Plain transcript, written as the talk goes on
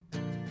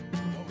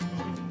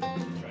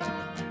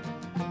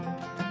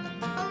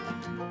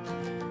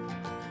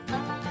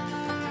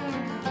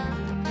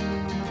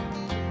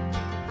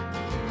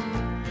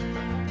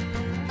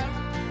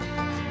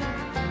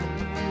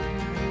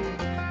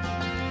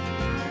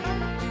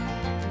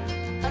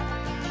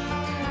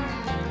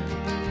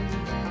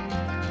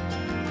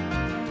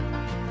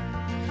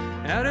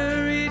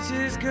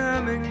Faces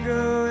come and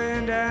go,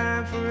 and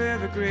I'm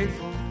forever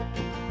grateful.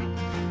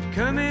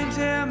 Come and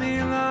tell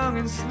me long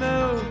and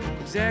slow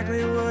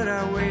exactly what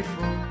I wait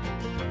for.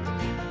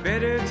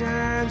 Better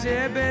times,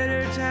 yeah,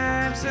 better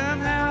times.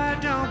 Somehow I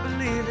don't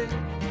believe it.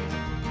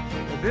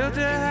 I built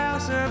a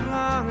house up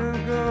long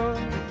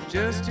ago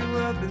just to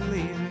up and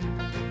leave it.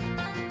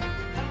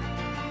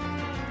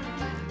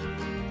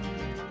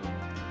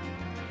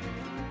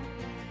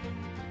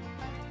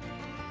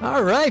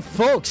 All right,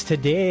 folks,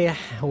 today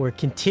we're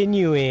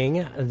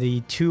continuing the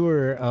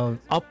tour of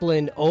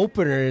Upland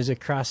openers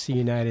across the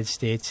United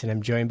States, and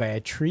I'm joined by a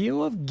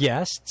trio of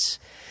guests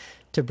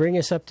to bring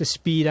us up to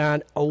speed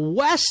on a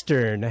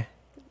Western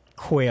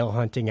quail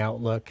hunting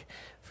outlook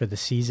for the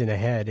season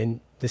ahead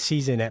and the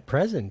season at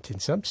present in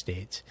some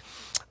states.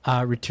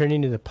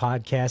 Returning to the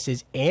podcast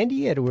is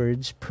Andy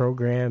Edwards,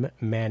 Program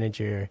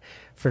Manager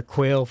for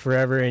Quail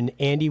Forever. And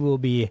Andy will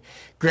be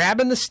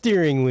grabbing the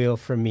steering wheel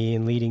from me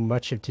and leading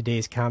much of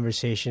today's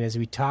conversation as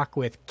we talk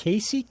with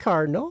Casey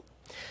Cardinal,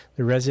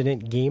 the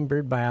resident game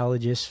bird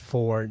biologist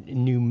for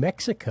New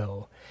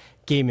Mexico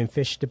Game and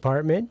Fish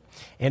Department,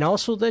 and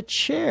also the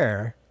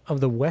chair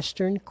of the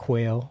Western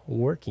Quail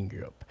Working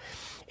Group.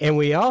 And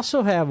we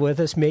also have with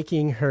us,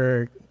 making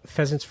her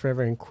Pheasants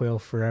Forever and Quail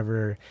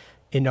Forever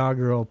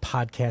inaugural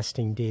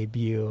podcasting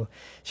debut.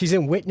 She's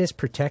in witness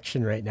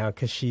protection right now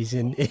because she's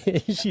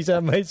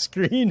on my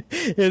screen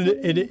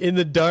in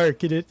the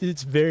dark, and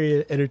it's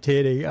very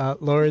entertaining.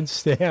 Lauren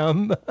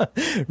Stamm,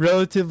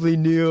 relatively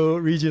new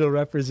regional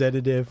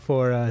representative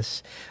for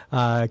us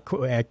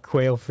at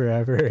Quail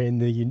Forever in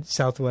the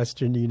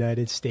southwestern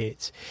United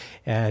States.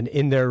 And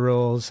in their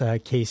roles,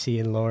 Casey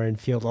and Lauren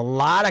field a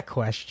lot of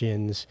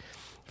questions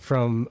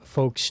from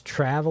folks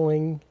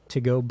traveling to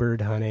go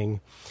bird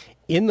hunting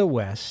in the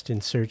West in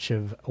search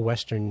of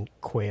Western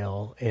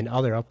quail and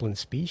other upland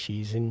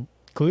species,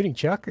 including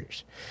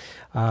chukars.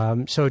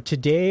 So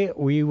today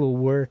we will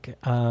work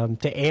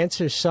to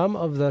answer some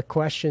of the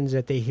questions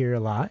that they hear a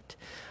lot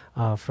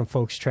from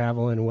folks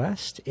traveling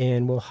west,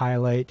 and we'll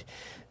highlight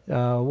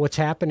what's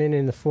happening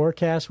in the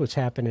forecast, what's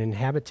happening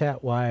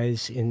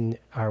habitat-wise in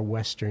our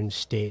western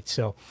states.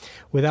 So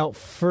without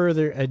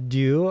further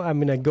ado, I'm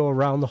going to go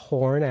around the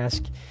horn,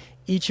 ask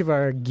each of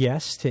our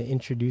guests to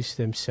introduce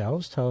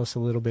themselves, tell us a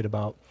little bit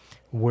about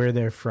where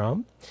they're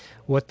from,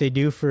 what they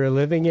do for a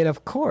living, and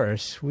of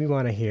course, we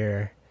want to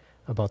hear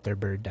about their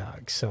bird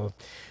dogs. So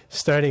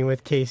starting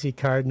with Casey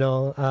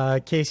Cardinal.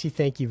 Casey,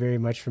 thank you very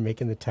much for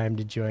making the time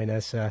to join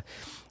us.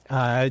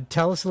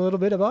 Tell us a little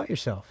bit about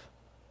yourself.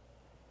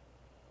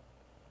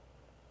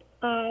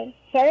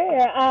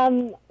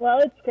 Sure.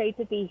 Well, it's great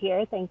to be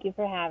here. Thank you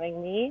for having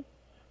me.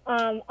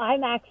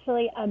 I'm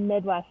actually a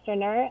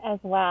Midwesterner as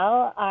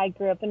well. I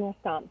grew up in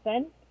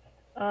Wisconsin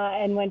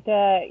and went to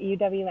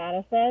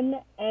UW-Madison,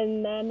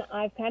 and then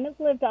I've kind of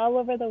lived all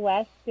over the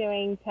West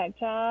doing tech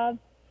jobs.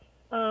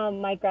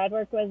 My grad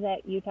work was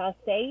at Utah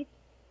State,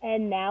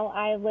 and now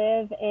I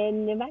live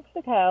in New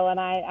Mexico, and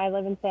I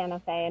live in Santa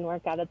Fe and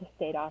work out of the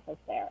state office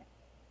there.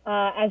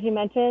 As you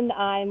mentioned,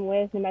 I'm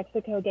with New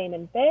Mexico Game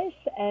and Fish,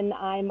 and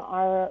I'm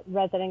our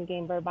resident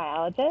game bird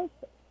biologist.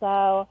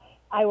 So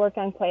I work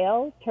on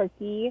quail,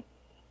 turkey,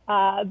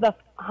 the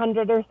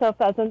 100 or so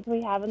pheasants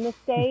we have in the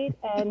state,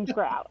 and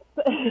grouse.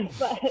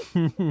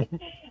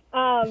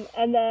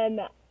 And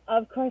then,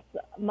 of course,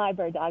 my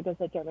bird dog is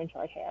a German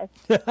Shorthair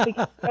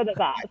because they're the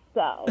best.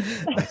 So,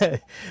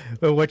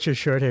 well, what's your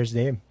Shorthair's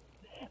name?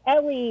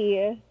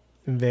 Ellie.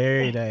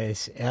 Very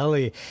nice,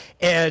 Ellie.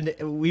 And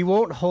we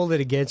won't hold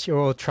it against you,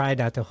 or we'll try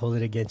not to hold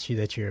it against you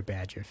that you're a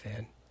Badger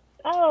fan.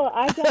 Oh,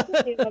 I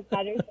definitely am a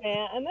Badger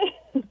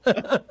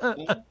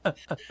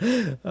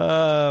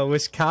fan.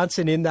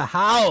 Wisconsin in the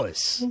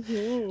house.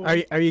 Mm-hmm.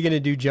 Are you going to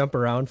do jump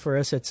around for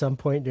us at some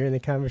point during the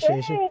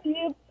conversation?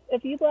 Sure,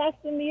 if you blast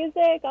the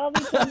music, I'll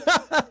be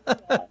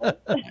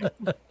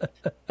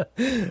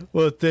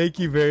Well, thank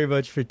you very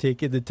much for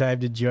taking the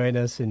time to join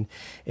us and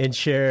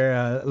share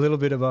a little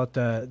bit about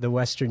the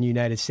Western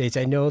United States.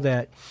 I know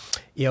that,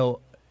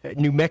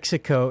 New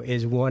Mexico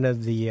is one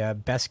of the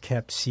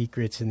best-kept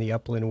secrets in the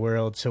upland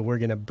world, so we're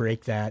going to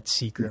break that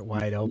secret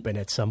wide open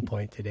at some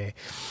point today.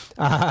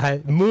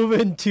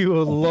 Moving to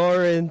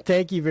Lauren.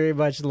 Thank you very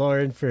much,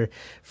 Lauren, for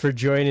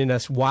joining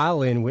us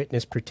while in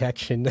witness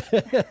protection.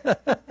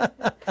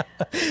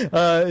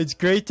 It's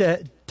great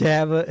to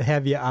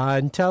have you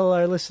on. Tell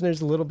our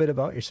listeners a little bit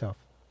about yourself.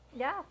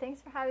 Yeah,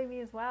 thanks for having me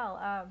as well.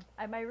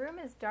 My room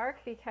is dark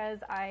because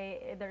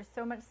there's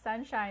so much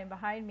sunshine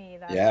behind me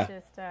that it's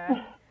just...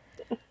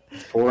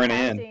 It's pouring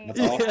in.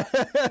 That's awesome.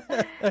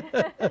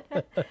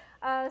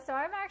 So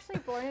I'm actually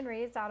born and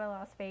raised out of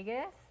Las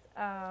Vegas.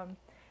 I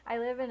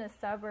live in a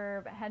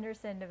suburb,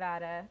 Henderson,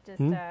 Nevada, just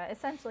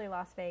essentially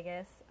Las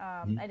Vegas.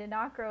 I did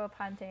not grow up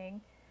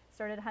hunting.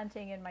 Started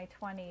hunting in my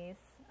 20s.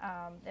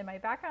 And my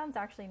background's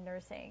actually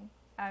nursing.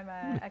 I'm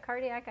a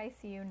cardiac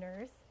ICU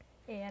nurse.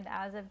 And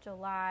as of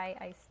July,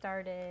 I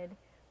started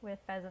with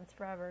Pheasants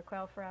Forever,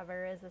 Quail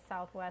Forever as a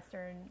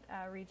southwestern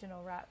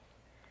regional rep.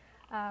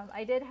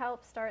 I did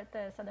help start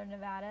the Southern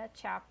Nevada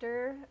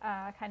chapter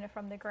kind of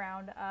from the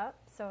ground up,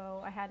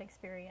 so I had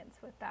experience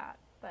with that.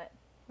 But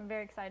I'm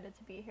very excited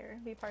to be here,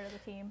 be part of the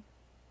team.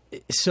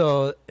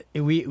 So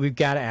we've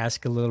got to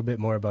ask a little bit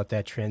more about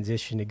that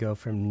transition to go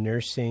from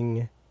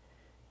nursing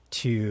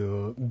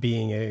to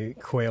being a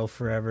Quail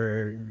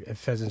Forever, a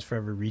Pheasants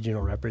Forever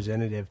regional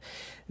representative.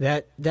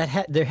 There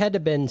had to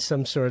have been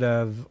some sort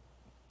of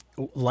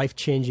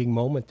life-changing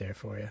moment there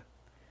for you.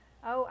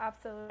 Oh,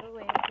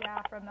 absolutely.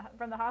 Yeah,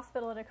 from the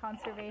hospital to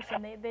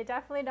conservation, they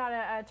definitely not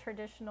a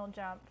traditional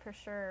jump for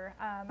sure.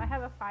 I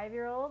have a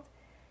 5-year-old,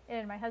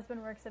 and my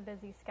husband works a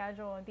busy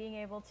schedule, and being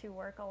able to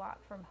work a lot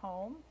from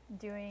home,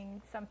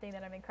 doing something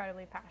that I'm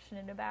incredibly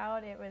passionate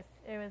about, it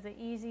was an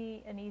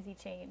easy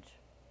change.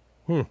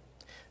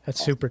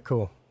 That's super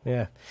cool.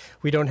 Yeah,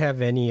 we don't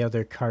have any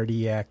other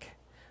cardiac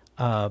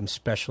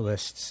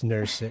specialists,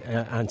 nurse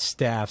on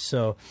staff,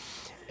 so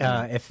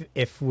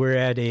if we're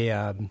at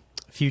a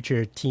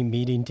future team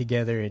meeting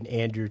together and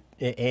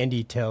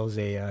Andy tells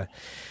a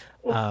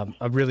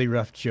really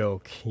rough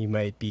joke, you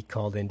might be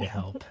called in to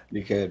help.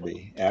 You could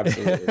be.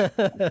 Absolutely.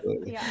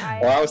 Absolutely.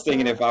 Yeah, I was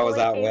thinking if I was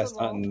out west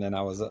hunting and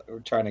I was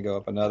trying to go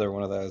up another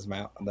one of those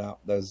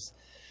those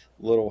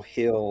little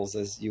hills,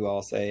 as you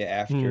all say,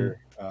 after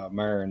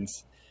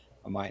Mearns,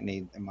 I might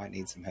need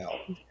some help.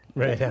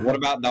 Right. What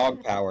about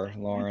dog power,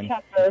 Lauren?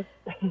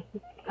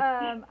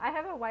 I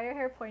have a wire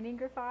hair pointing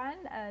Griffon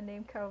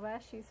named Kova.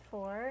 She's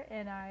 4,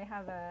 and I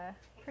have a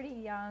pretty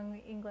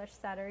young English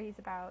setter. He's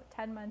about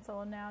 10 months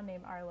old now,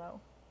 named Arlo.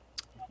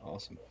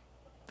 Awesome.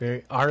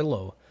 Very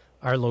Arlo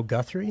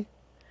Guthrie.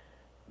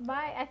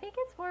 I think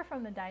it's more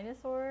from the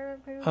dinosaur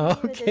movie,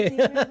 okay. the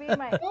Disney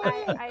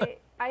movie.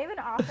 I even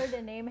offered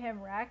to name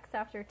him Rex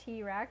after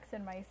T-Rex,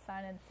 and my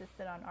son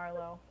insisted on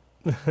Arlo.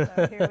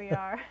 So here we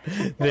are.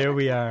 There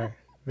we are.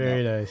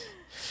 Very nice.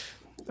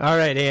 All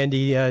right,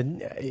 Andy.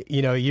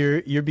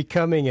 You're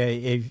becoming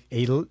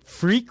a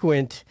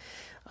frequent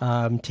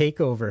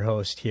takeover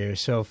host here,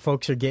 so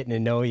folks are getting to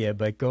know you.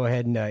 But go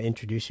ahead and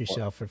introduce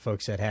yourself for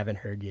folks that haven't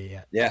heard you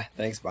yet. Yeah,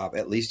 thanks, Bob.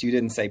 At least you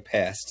didn't say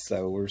pest,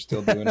 so we're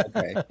still doing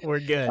okay. We're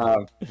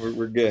good.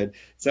 We're good.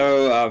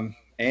 So,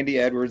 Andy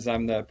Edwards,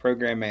 I'm the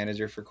program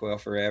manager for Quail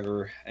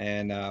Forever,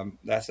 and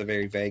that's a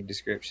very vague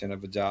description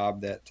of a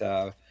job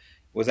that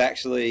was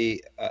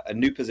actually a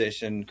new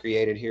position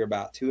created here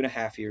about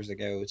 2.5 years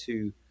ago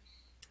to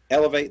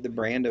elevate the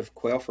brand of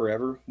Quail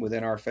Forever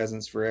within our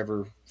Pheasants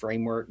Forever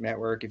framework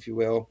network, if you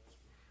will.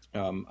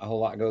 A whole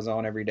lot goes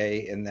on every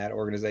day in that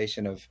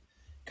organization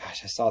I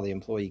saw the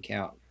employee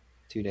count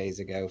 2 days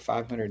ago,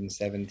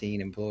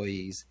 517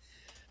 employees.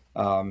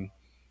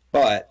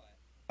 But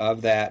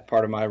of that,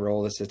 part of my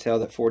role is to tell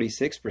that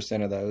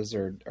 46% of those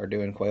are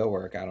doing quail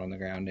work out on the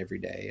ground every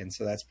day. And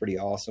so that's pretty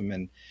awesome.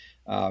 And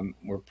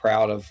we're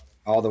proud of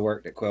all the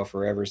work that Quail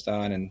Forever's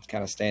done and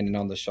kind of standing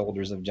on the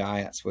shoulders of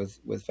giants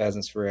with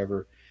Pheasants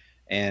Forever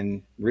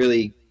and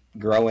really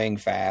growing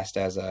fast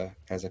as a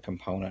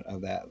component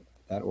of that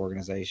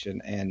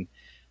organization. And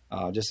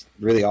just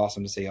really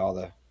awesome to see all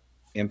the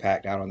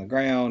impact out on the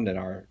ground and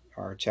our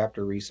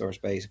chapter resource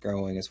base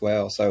growing as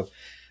well. So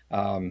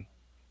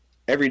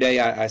every day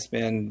I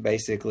spend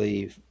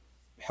basically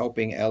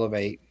helping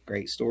elevate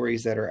great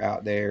stories that are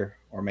out there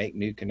or make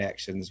new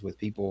connections with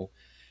people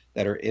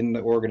that are in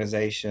the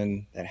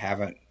organization that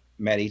haven't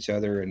met each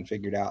other and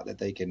figured out that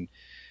they can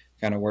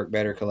kind of work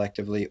better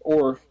collectively,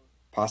 or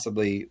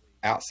possibly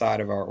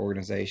outside of our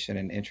organization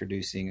and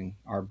introducing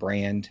our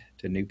brand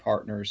to new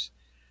partners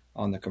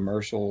on the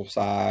commercial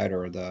side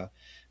or the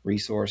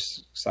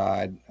resource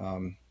side,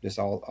 just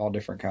all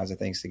different kinds of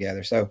things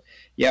together. So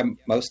yeah,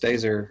 most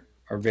days are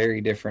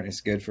very different. It's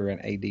good for an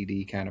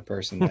ADD kind of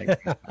person.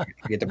 Like I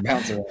get to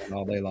bounce around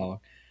all day long.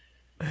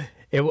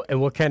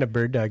 And what kind of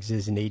bird dogs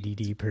does an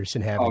ADD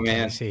person have? Oh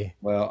man!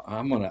 Well,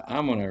 I'm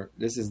gonna.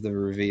 This is the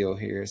reveal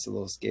here. It's a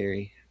little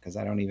scary because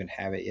I don't even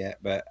have it yet.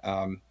 But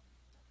I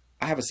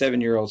have a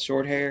 7-year-old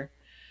short hair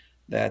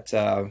that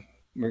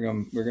we're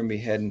gonna be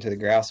heading to the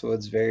grouse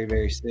woods very,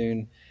 very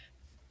soon.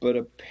 But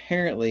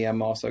apparently,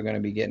 I'm also going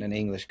to be getting an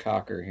English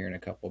cocker here in a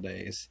couple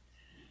days.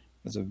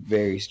 It's a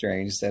very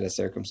strange set of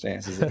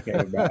circumstances that came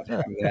about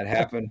having that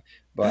happen.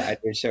 But I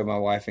did show my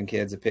wife and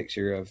kids a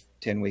picture of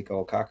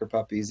 10-week-old cocker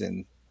puppies,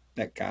 and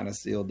that kind of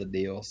sealed the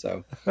deal.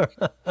 So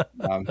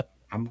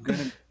I'm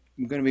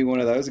gonna be one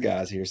of those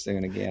guys here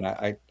soon again.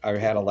 I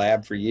had a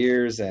lab for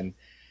years, and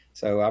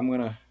so I'm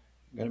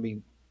gonna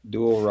be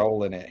dual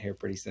rolling it here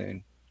pretty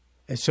soon.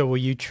 So will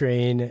you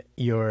train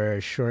your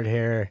short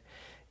hair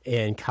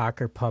and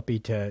cocker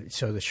puppy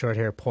so the short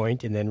hair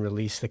point and then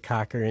release the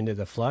cocker into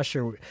the flush,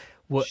 or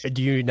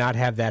do you not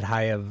have that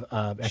high of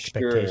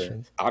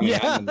expectations? Sure. I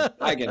mean,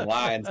 I can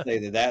lie and say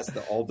that that's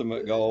the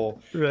ultimate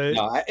goal. Right.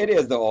 No, it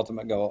is the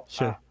ultimate goal.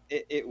 Sure.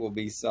 It will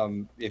be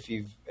if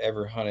you've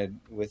ever hunted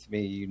with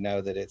me, you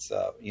know that it's,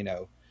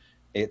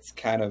 it's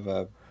kind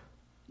of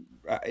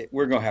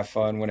we're going to have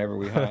fun whenever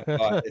we hunt,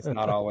 but it's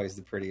not always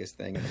the prettiest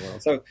thing in the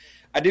world. So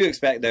I do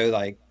expect though,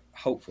 like,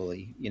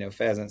 hopefully,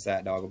 pheasants,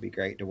 that dog will be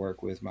great to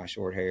work with my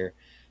short hair.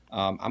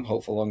 I'm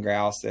hopeful on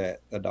grouse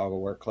that the dog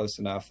will work close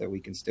enough that we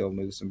can still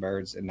move some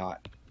birds and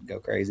not go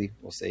crazy.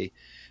 We'll see.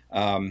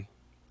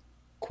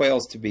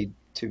 Quails to be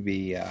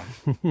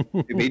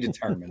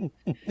determined.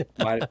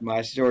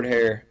 My short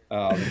hair,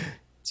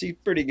 she's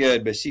pretty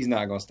good, but she's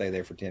not going to stay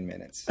there for 10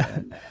 minutes.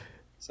 And,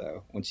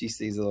 so when she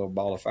sees a little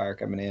ball of fire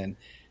coming in,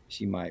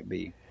 she might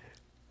break.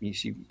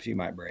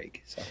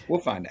 So we'll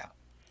find out.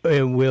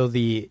 And will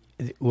the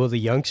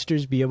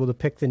youngsters be able to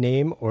pick the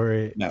name,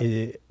 or no?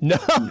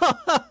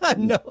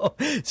 No.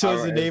 So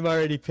is the name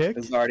already picked?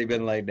 It's already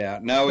been laid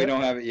down. No, we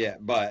don't have it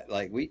yet. But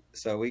like we're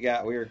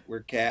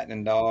cat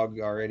and dog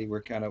already.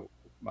 We're kind of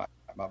my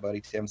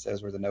buddy Tim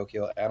says we're the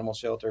no-kill animal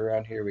shelter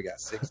around here. We got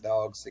 6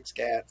 dogs, 6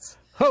 cats.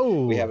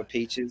 Oh, we have a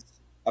peaches,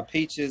 a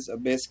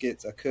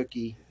biscuits, a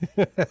cookie.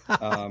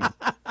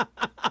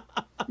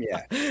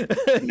 Yeah,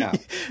 no,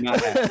 not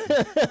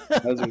happening.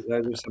 Those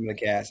are some of the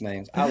cats'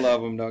 names. I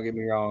love them. Don't get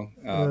me wrong.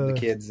 The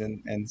kids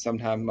and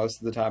sometimes most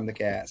of the time the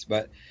cats.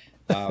 But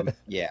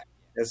yeah,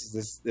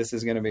 this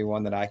is going to be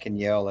one that I can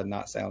yell and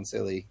not sound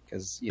silly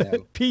because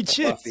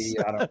Peaches. Fluffy.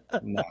 I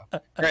don't know.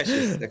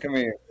 Precious, come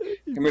here,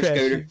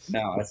 Scooter.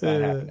 No, that's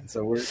not happening.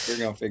 So we're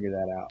going to figure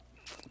that out.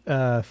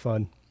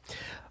 Fun.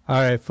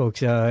 All right,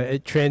 folks.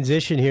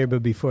 Transition here,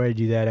 but before I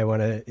do that, I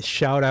want to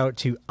shout out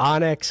to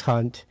Onyx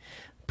Hunt,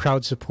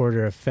 proud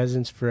supporter of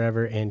Pheasants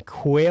Forever and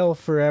Quail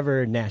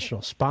Forever,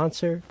 national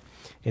sponsor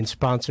and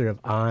sponsor of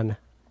On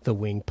the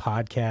Wing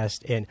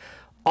podcast and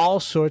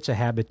all sorts of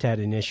habitat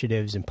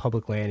initiatives and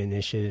public land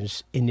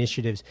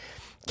initiatives.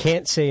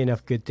 Can't say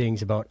enough good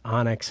things about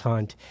Onyx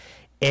Hunt.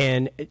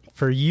 And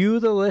for you,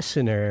 the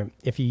listener,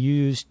 if you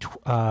use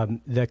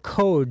the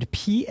code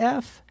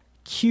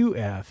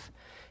PFQF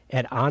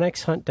at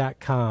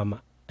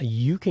onyxhunt.com,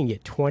 you can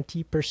get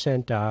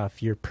 20%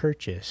 off your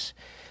purchase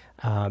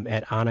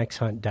at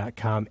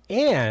onyxhunt.com,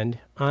 and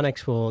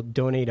Onyx will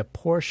donate a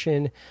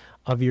portion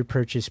of your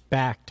purchase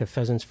back to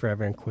Pheasants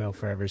Forever and Quail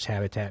Forever's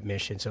habitat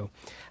mission. So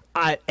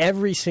at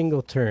every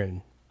single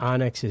turn,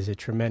 Onyx is a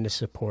tremendous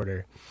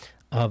supporter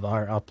of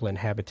our upland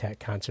habitat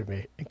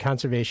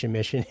conservation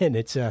mission, and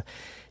it's a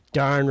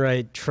darn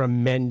right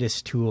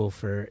tremendous tool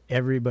for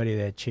everybody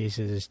that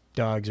chases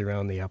dogs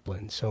around the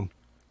upland. So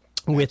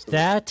with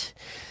that,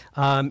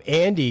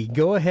 Andy,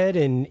 go ahead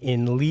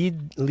and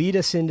lead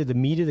us into the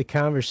meat of the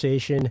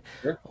conversation.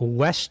 Sure.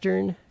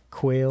 Western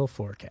quail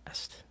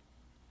forecast.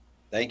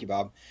 Thank you,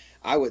 Bob.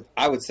 I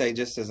would say,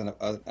 just as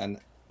an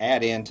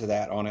add-in to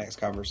that Onyx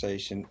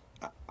conversation,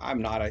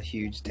 I'm not a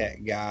huge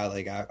tech guy.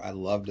 Like I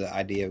love the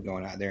idea of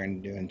going out there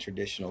and doing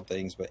traditional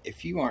things, but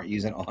if you aren't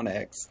using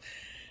Onyx,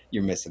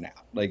 you're missing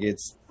out. Like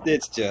it's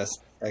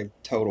just a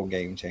total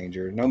game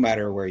changer, no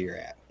matter where you're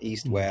at,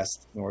 east,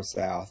 west, north,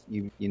 south.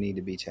 You need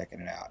to be checking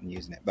it out and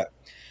using it. But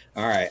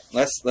all right,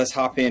 let's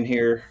hop in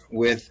here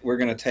we're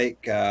going to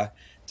take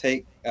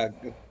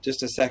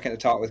just a second to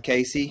talk with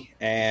Casey,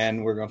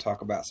 and we're going to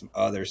talk about some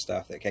other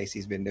stuff that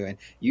Casey's been doing.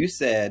 You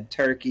said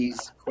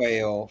turkeys,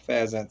 quail,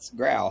 pheasants,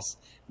 grouse,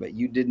 but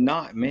you did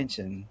not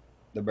mention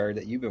the bird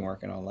that you've been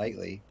working on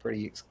lately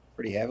pretty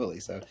heavily.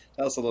 So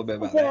tell us a little bit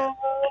about that.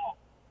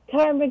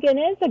 Ptarmigan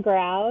is a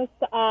grouse,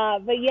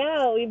 but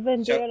yeah, we've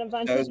been doing a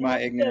bunch of... Shows my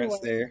ignorance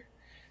there.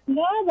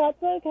 No,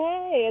 that's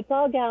okay. It's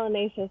all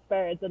gallinaceous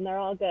birds, and they're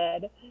all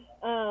good.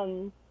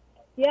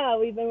 Yeah,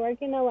 we've been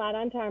working a lot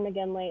on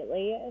ptarmigan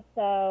lately.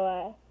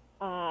 So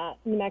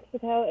New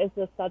Mexico is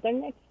the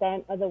southern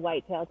extent of the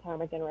white-tailed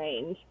ptarmigan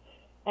range,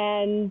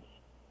 and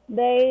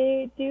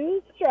they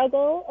do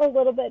struggle a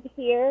little bit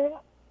here,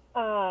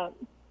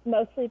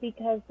 mostly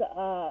because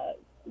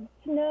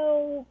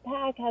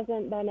snowpack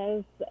hasn't been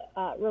as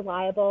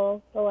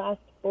reliable the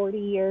last 40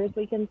 years,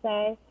 we can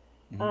say.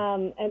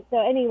 And so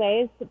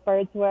anyways,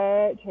 birds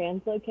were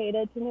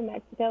translocated to New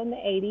Mexico in the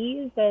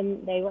 80s,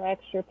 and they were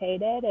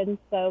extirpated, and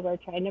so we're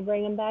trying to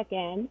bring them back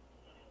in.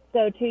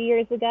 So 2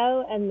 years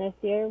ago and this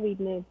year, we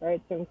moved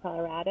birds from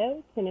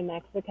Colorado to New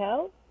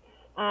Mexico.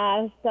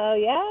 So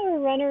yeah,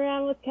 we're running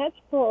around with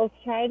catch poles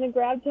trying to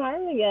grab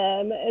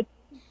ptarmigan. It's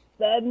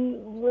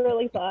been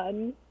really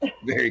fun.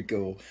 Very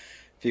cool.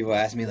 People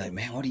ask me, like,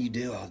 man, what do you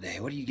do all day?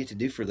 What do you get to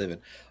do for a living?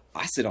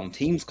 I sit on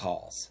Teams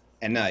calls,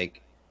 and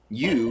like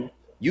you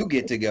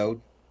get to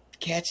go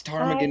catch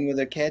ptarmigan with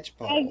a catch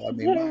pole. I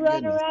get to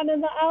run around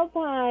in the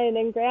alpine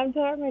and grab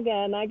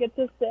ptarmigan. I get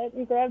to sit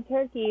and grab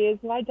turkeys.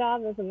 My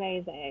job is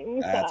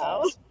amazing.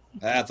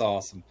 That's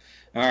awesome.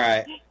 All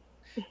right.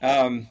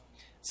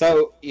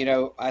 So,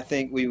 I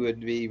think we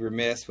would be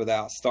remiss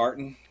without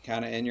starting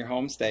kind of in your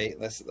home state.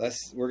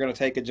 We're going to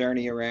take a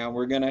journey around.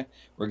 We're going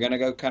to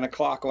go kind of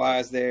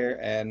clockwise there.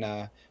 And,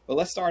 but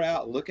let's start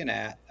out looking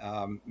at,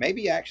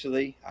 maybe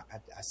actually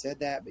I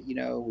said that, but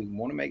we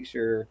want to make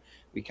sure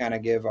we kind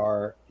of give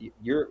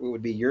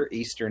your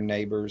eastern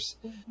neighbors,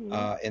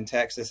 in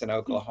Texas and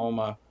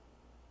Oklahoma,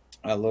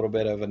 a little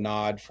bit of a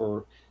nod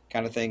for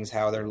kind of things,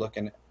 how they're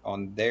looking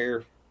on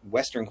their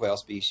Western quail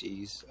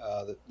species,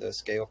 the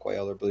scale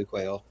quail or blue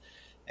quail,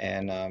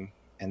 and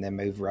then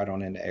move right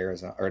on into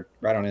Arizona or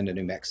right on into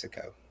New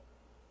Mexico.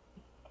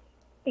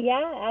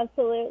 Yeah,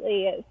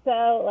 absolutely.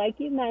 So, like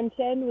you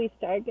mentioned, we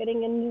start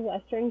getting into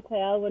Western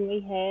quail when we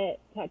hit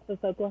Texas,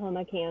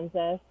 Oklahoma,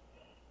 Kansas.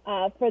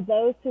 For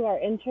those who are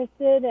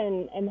interested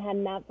in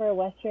heading out for a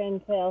Western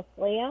Quail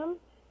Slam,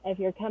 if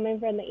you're coming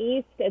from the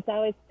east, it's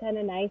always kind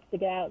of nice to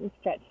get out and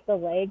stretch the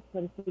legs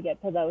once we get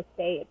to those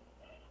states.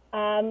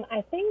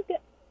 I think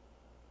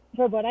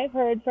from what I've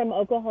heard from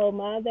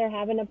Oklahoma, they're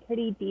having a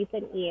pretty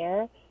decent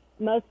year.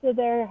 Most of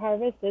their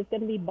harvest is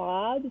going to be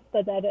bobs,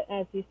 but that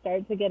as you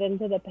start to get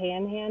into the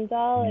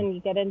panhandle and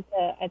you get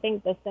into, I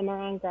think, the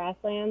Cimarron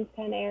grasslands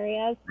kind of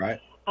areas, Right.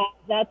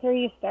 That's where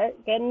you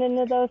start getting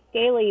into those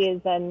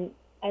scalies,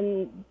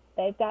 and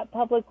they've got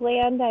public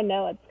land. I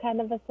know it's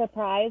kind of a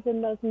surprise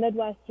in those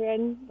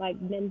Midwestern,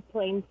 like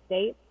mid-plain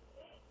states.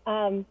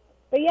 But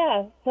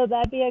yeah, so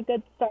that'd be a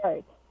good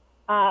start.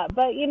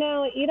 But you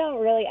know, you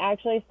don't really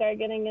actually start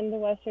getting into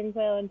Western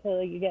quail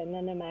until you get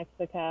into New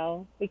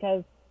Mexico,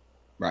 because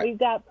Right. we've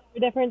got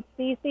different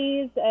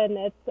species, and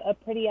it's a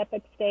pretty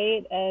epic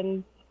state,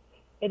 and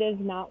it is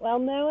not well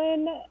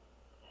known.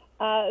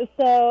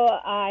 So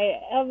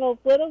I am a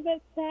little bit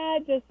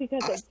sad just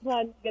because it's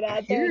fun to get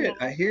out there. Hear it.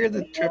 I hear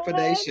the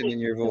trepidation in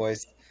your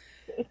voice.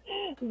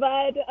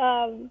 But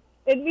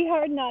it'd be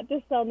hard not to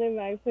sell New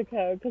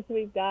Mexico because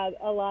we've got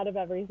a lot of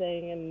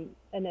everything,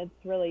 and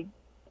it's really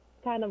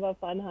kind of a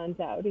fun hunt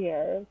out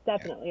here.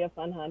 Definitely a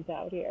fun hunt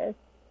out here.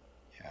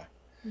 Yeah.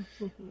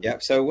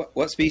 Yep. So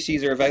what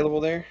species are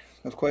available there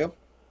of quail?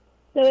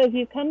 So if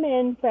you come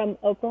in from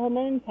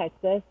Oklahoma and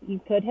Texas,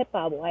 you could hit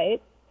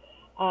bobwhite.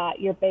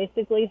 You're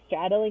basically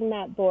straddling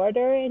that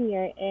border, and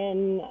you're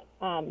in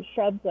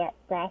shrub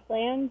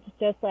grasslands,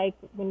 just like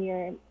when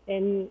you're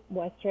in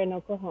western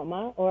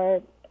Oklahoma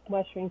or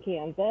western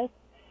Kansas.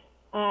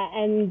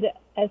 And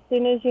as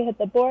soon as you hit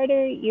the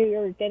border,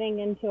 you're getting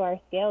into our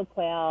scale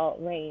quail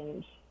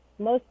range.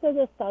 Most of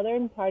the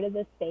southern part of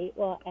the state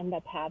will end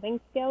up having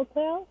scale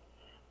quail.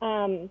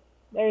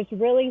 There's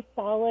really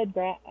solid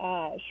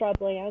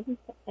shrublands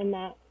in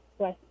that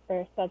west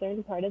or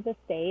southern part of the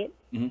state.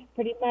 Mm-hmm.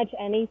 Pretty much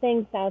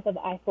anything south of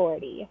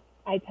I-40,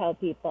 I tell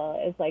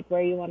people, is like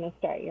where you want to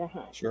start your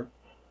hunt. Sure.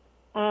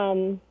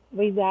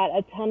 We've got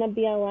a ton of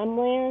BLM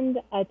land,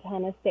 a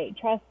ton of state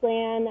trust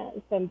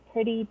land, some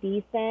pretty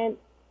decent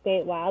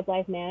state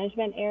wildlife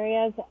management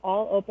areas,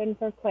 all open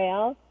for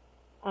quail.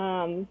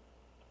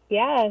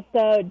 Yeah,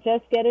 so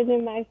just get into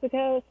New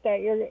Mexico,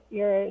 start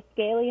your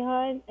scaly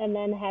hunt, and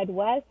then head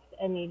west,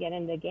 and you get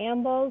into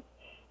Gambel.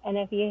 And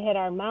if you hit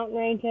our mountain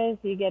ranges,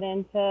 you get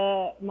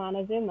into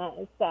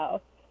Montezuma.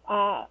 So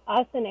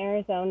us in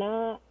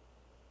Arizona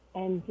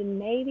and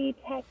maybe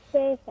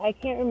Texas, I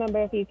can't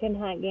remember if you can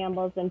hunt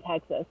Gambels in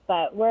Texas,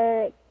 but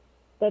we're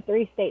the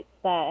 3 states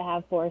that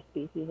have 4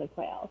 species of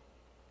quail.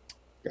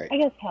 Great. I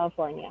guess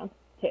California,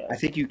 too. I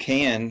think you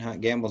can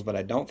hunt Gambels, but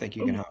I don't think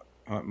you can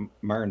hunt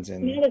Merns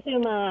in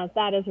Montezuma,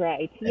 that is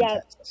right.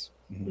 Yes. Texas.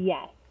 Mm-hmm.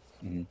 Yes.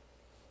 Mm-hmm.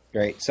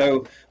 Great.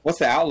 So what's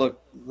the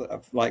outlook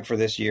like for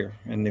this year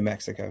in New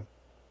Mexico?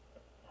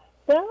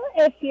 Well,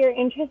 if you're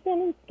interested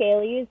in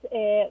scalies,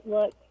 it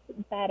looks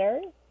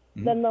better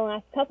than the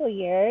last couple of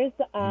years.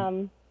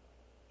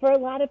 For a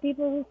lot of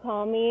people who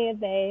call me,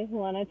 they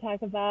want to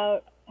talk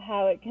about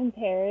how it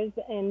compares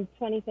in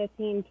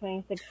 2015,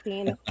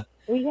 2016.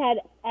 We had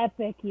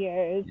epic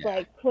years,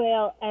 like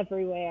quail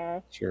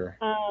everywhere. Sure.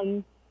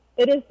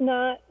 It is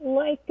not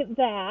like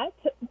that,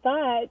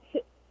 but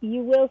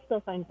you will still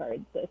find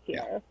birds this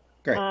year. Yeah.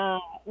 Great.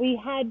 We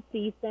had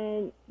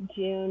decent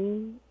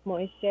June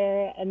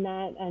moisture, and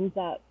that ends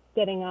up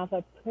getting off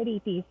a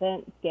pretty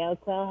decent scale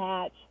quail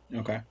hatch.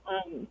 Okay.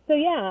 So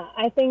yeah,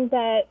 I think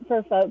that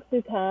for folks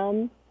who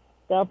come,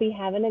 they'll be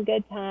having a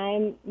good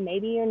time.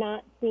 Maybe you're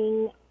not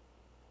seeing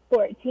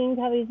 14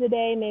 coveys a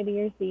day. Maybe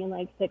you're seeing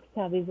like 6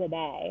 coveys a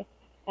day.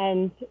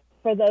 And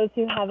for those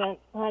who haven't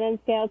hunted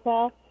scale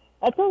quail,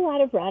 that's a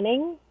lot of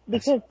running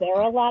because there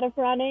are a lot of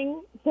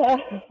running. So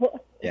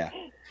yeah.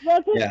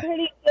 That's a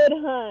pretty good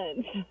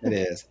hunt. It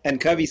is.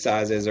 And covey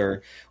sizes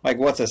are like,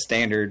 what's a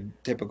standard,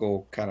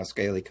 typical kind of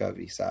scaly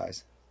covey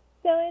size?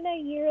 So in a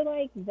year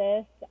like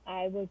this,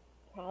 I would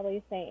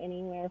probably say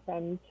anywhere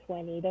from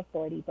 20 to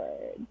 40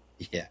 birds.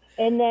 Yeah.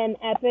 And then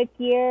epic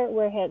year,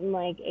 we're hitting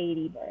like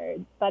 80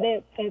 birds, but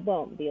it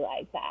won't be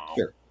like that.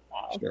 Sure.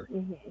 So, Sure.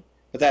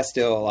 But that's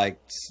still like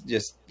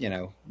just,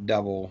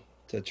 double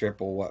to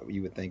triple what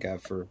you would think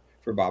of for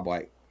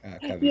bobwhite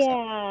covey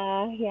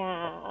size.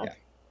 Yeah.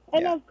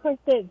 And of course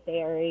it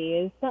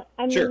varies.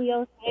 I mean,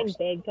 you'll find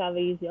big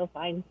coveys, you'll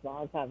find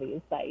small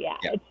coveys, but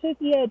it should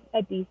be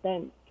a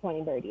decent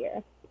 20 bird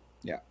year.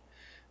 Yeah.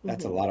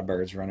 That's a lot of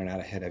birds running out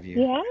ahead of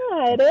you.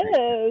 Yeah, it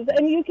is.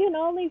 And you can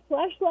only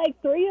flush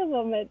like 3 of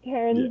them, it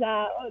turns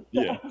out.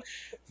 Yeah.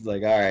 It's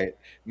like, all right,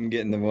 I'm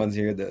getting the ones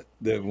here,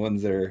 the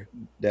ones that are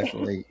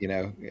definitely,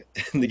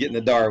 getting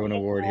the Darwin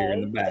Award here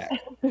in the back.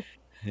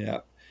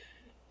 Yeah.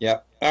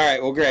 Yep. All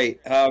right. Well, great.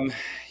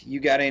 You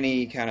got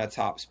any kind of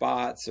top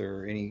spots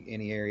or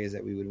any areas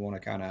that we would want to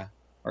kind of,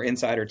 or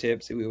insider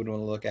tips that we would want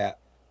to look at?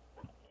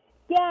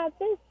 Yeah,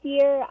 this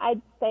year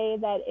I'd say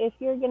that if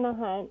you're going to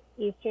hunt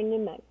eastern New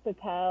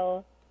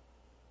Mexico,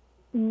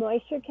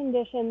 moisture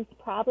conditions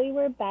probably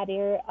were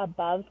better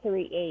above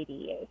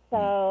 380.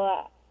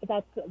 So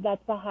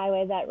that's the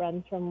highway that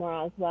runs from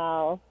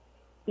Roswell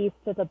east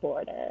to the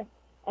border.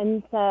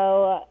 And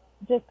so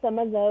just some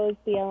of those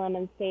BLM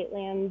and state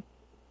lands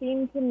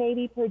seem to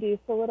maybe produce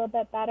a little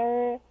bit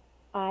better.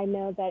 I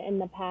know that in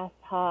the past,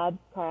 Hobbs,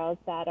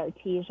 Carlsbad,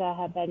 Artesia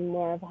have been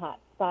more of hot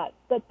spots,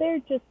 but they're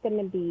just going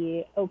to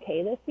be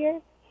okay this year.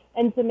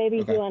 And so maybe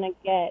if you want to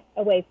get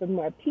away from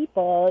more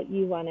people,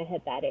 you want to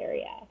hit that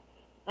area.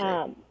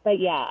 But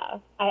yeah,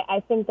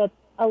 I think that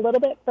a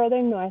little bit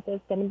further north is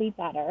going to be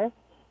better.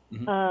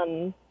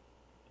 And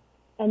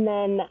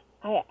then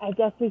I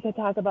guess we could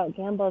talk about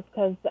Gambels,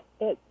 because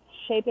it's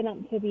shaping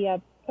up to be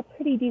a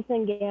pretty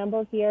decent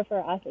Gambels year for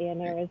us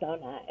in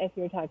Arizona, if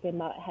you're talking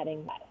about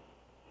heading west.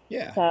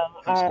 Yeah. So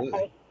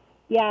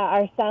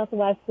our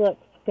Southwest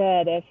looks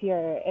good if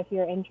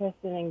you're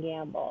interested in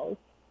Gambels.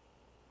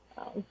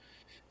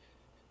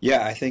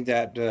 Yeah, I think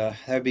that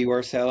that'd be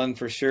worth selling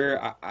for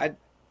sure.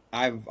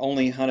 I've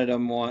only hunted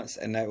them once,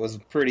 and that was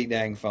pretty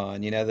dang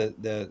fun. You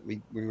know,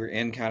 we were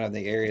in kind of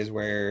the areas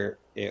where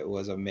it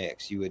was a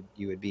mix. You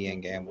would be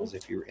in Gambels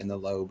if you were in the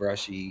low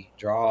brushy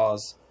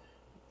draws,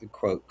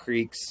 quote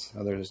creeks.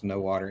 There's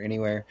no water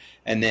anywhere,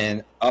 and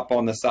then up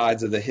on the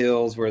sides of the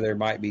hills where there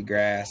might be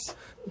grass,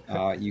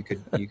 you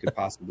could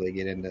possibly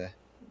get into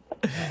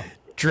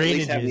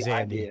drainages,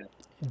 Andy.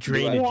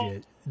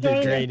 Drainages. The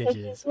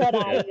drainages. Is what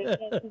I do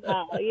as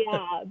well.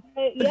 Yeah,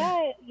 but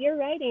yeah, you're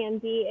right,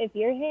 Andy. If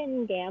you're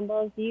hitting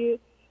Gambels,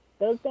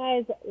 those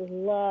guys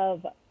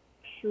love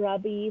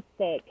shrubby,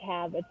 thick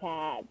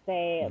habitat.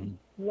 They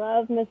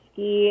love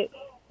mesquite.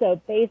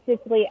 So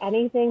basically,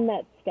 anything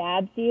that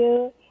stabs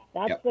you,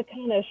 that's the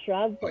kind of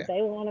shrubs that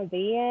they want to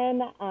be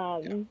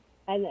in.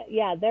 And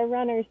yeah, they're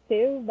runners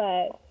too,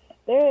 but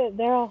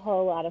they're a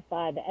whole lot of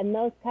fun. And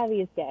those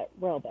coveys get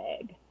real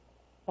big.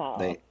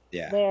 So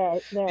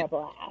they're a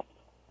blast.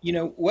 You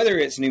know, whether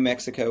it's New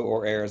Mexico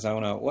or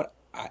Arizona, what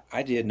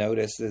I did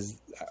notice is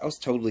I was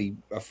totally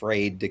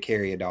afraid to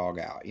carry a dog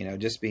out. You know,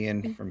 just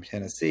being from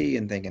Tennessee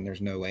and thinking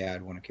there's no way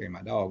I'd want to carry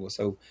my dog.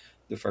 So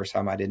the first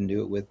time I didn't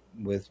do it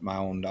with my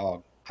own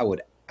dog, I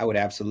would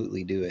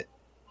absolutely do it.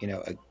 You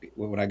know,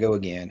 when I go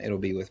again, it'll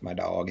be with my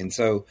dog. And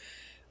so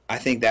I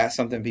think that's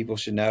something people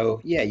should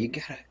know. Yeah, you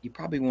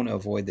probably want to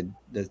avoid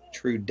the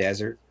true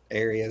desert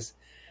areas,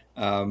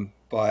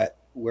 but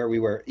where we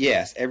were,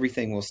 yes,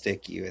 everything will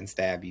stick you and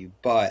stab you,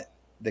 but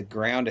the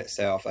ground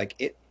itself,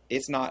 like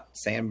it's not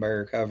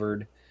sandbar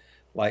covered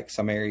like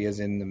some areas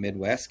in the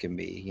Midwest can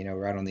be, you know,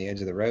 right on the edge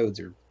of the roads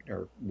or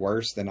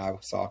worse than I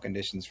saw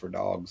conditions for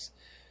dogs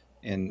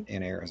in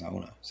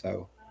Arizona.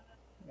 So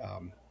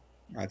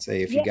I'd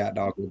say if you got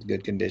dogs with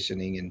good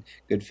conditioning and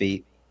good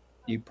feet,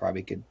 you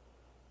probably could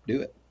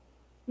do it.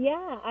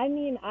 Yeah, I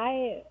mean,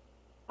 I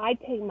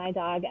take my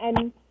dog,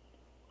 and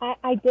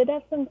I did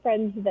have some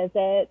friends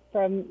visit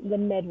from the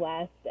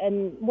Midwest,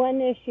 and one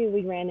issue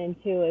we ran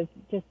into is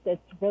just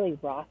it's really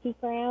rocky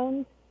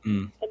ground.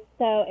 And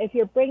so if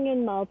you're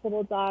bringing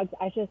multiple dogs,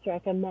 I just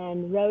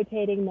recommend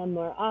rotating them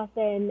more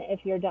often.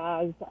 If your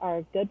dogs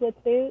are good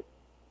with boots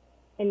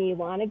and you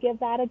want to give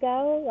that a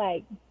go,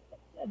 like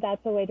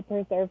that's a way to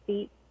preserve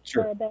feet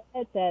for a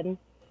bit. And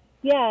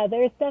yeah,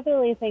 there's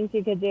definitely things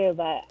you could do,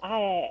 but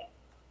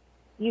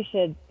you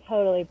should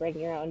totally bring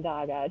your own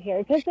dog out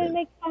here, because it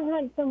makes the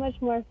hunt so much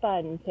more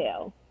fun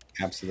too.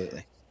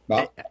 Absolutely.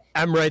 Bob?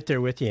 I'm right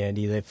there with you,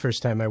 Andy. The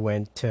first time I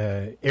went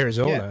to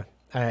Arizona,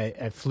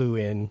 I flew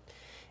in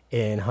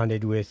and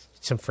hunted with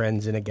some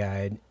friends and a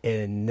guide.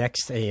 And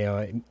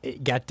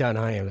it got done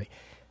hunting. I'm like,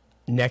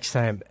 next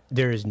time,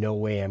 there is no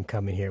way I'm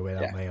coming here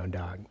without my own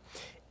dog.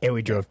 And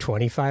we drove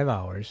 25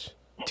 hours,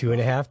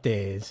 2.5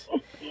 days,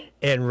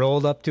 and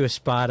rolled up to a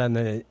spot on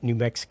the New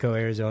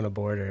Mexico-Arizona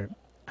border.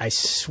 I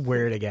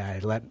swear to God, I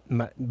let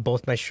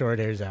both my short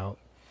hairs out,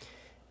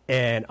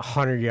 and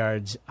 100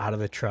 yards out of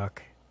the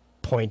truck,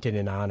 pointed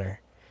in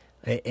honor.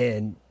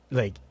 And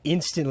like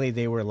instantly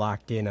they were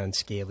locked in on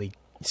scalies.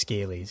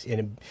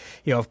 And,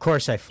 you know, of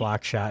course I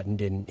flock shot and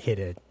didn't hit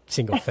a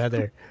single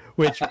feather,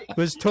 which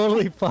was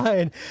totally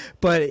fine.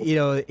 But, you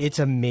know, it's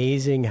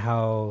amazing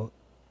how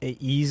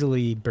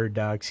easily bird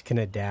dogs can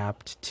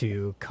adapt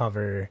to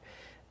cover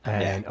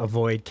and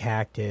avoid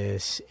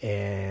cactus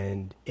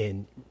and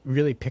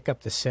really pick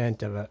up the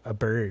scent of a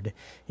bird.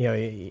 You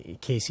know,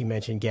 Casey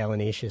mentioned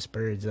gallinaceous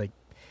birds. Like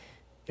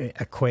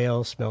a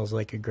quail smells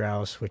like a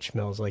grouse, which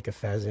smells like a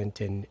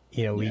pheasant, and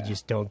you know we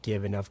just don't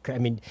give enough. I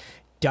mean,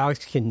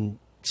 dogs can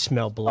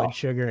smell blood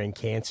sugar and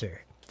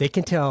cancer. They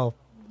can tell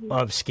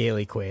of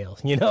scaly quail.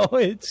 You know,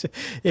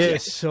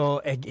 it's so,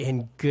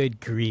 and good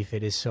grief,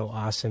 it is so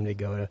awesome to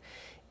go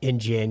in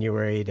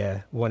January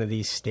to one of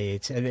these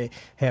states. And they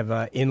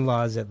have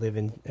in-laws that live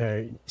in,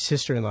 or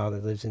sister-in-law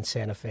that lives in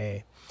Santa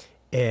Fe.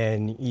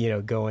 And, you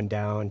know, going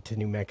down to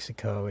New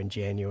Mexico in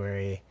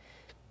January,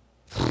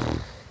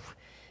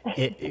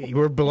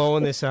 we're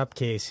blowing this up,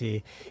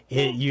 Casey.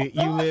 You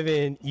live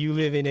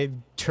in a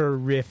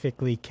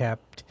terrifically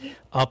kept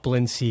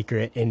upland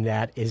secret, and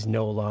that is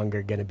no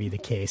longer going to be the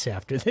case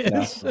after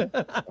this.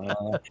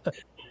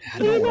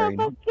 Don't worry.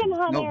 Folks can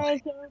hunt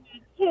Arizona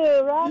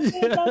too, right?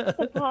 That's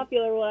the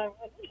popular one.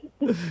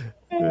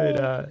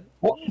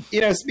 Well,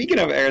 speaking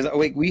of Arizona,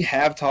 we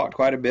have talked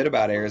quite a bit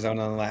about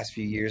Arizona in the last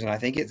few years, and I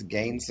think it's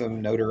gained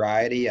some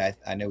notoriety.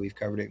 I know we've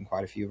covered it in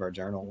quite a few of our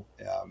journal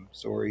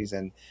stories,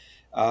 and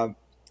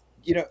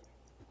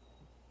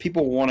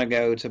people want to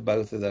go to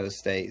both of those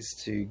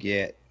states to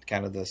get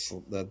kind of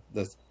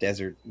the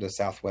desert, the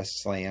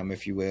Southwest Slam,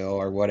 if you will,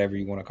 or whatever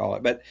you want to call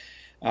it. But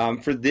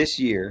for this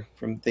year,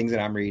 from things that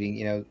I'm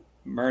reading,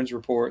 Mern's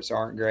reports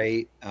aren't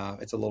great.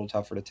 It's a little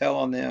tougher to tell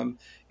on them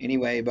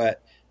anyway,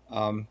 but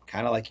kind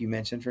of like you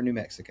mentioned for New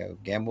Mexico,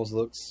 Gambel's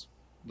looks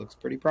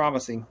pretty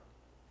promising.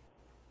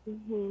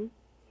 Mm-hmm.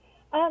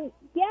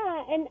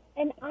 Yeah,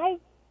 and I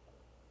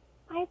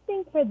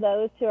think for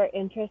those who are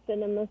interested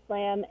in the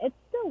slam, it's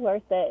still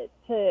worth it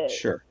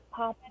to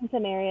pop in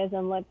some areas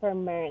and look for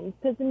Merns.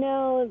 Because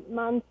no,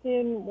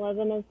 monsoon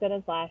wasn't as good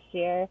as last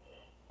year,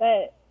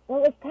 but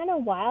what was kind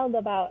of wild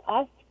about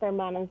us for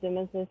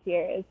Montezumas this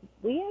year is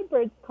we had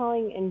birds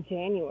calling in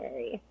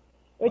January,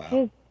 which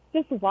is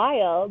just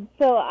wild.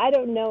 So I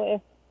don't know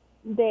if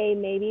they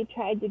maybe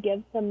tried to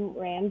give some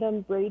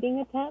random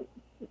breeding attempts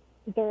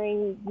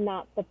during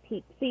not the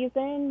peak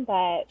season,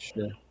 but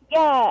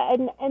yeah,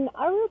 and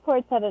our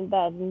reports haven't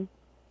been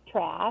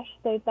trash.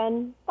 They've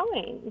been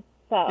fine.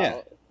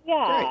 So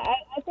yeah,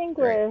 I think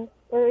we're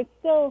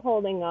still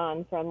holding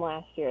on from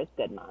last year's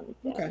good monsoon.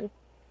 Okay,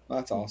 well,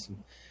 that's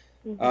awesome.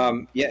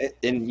 Mm-hmm.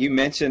 And you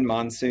mentioned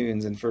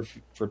monsoons, and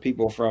for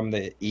people from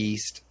the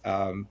east,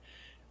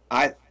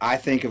 I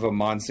think of a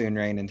monsoon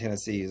rain in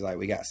Tennessee is like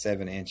we got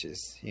 7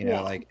 inches.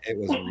 Like it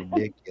was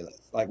ridiculous.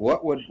 Like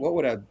what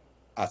would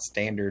a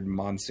standard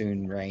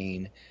monsoon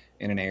rain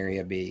in an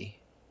area be?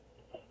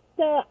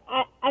 So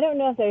I don't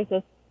know if there's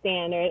a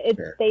standard.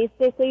 It's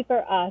basically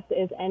for us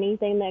is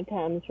anything that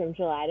comes from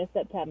July to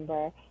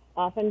September.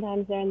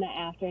 Oftentimes they're in the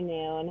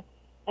afternoon,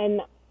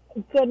 and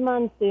good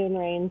monsoon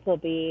rains will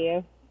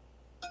be.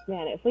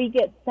 Man, if we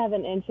get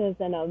 7 inches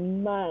in a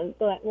month,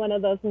 one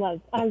of those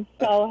months, I'm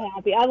so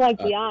happy. I'm like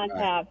beyond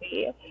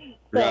happy.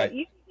 So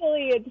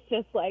usually it's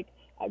just like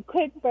a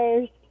quick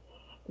burst.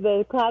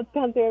 The clouds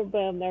come through,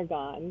 boom, they're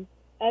gone.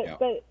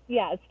 But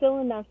yeah, it's still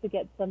enough to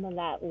get some of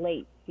that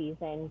late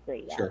season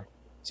breed. Sure.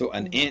 So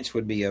an inch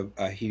would be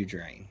a huge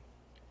rain.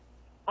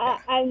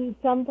 And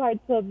some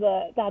parts of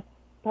that's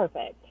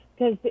perfect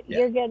because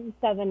you're getting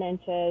 7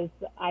 inches.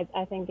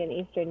 I think in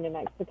eastern New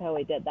Mexico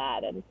we did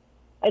that, and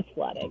it's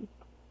flooding.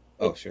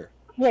 Oh, sure.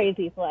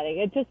 Crazy flooding.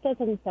 It just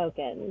doesn't soak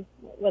in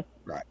with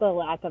the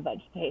lack of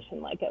vegetation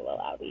like it will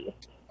out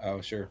east. Oh,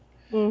 sure.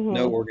 Mm-hmm.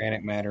 No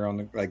organic matter on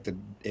the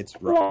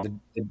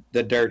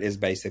dirt is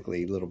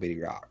basically little bitty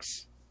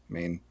rocks. I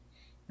mean,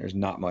 there's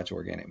not much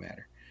organic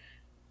matter.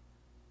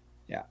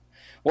 Yeah.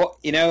 Well,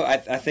 I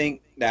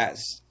think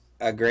that's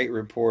a great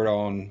report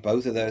on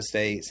both of those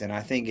states, and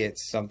I think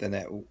it's something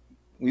that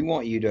we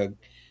want you to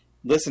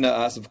listen to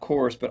us, of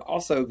course, but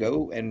also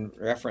go and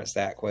reference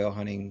that quail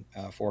hunting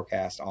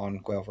forecast on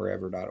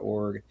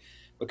quailforever.org,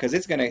 because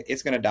it's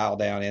gonna dial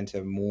down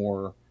into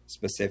more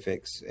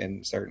specifics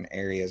in certain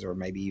areas, or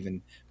maybe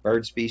even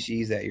bird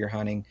species that you're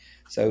hunting.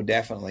 So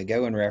definitely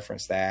go and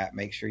reference that.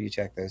 Make sure you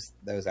check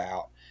those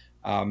out.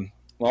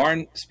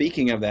 Lauren,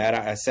 speaking of that,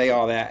 I say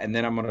all that, and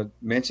then I'm going to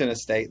mention a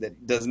state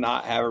that does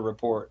not have a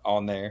report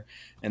on there,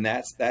 and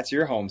that's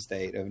your home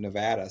state of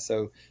Nevada.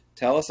 So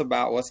tell us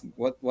about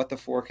what the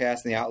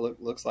forecast and the outlook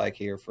looks like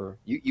here for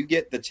you. You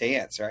get the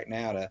chance right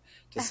now to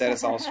set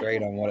us all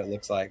straight on what it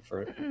looks like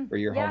for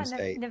your home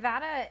state.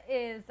 Nevada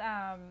is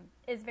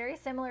very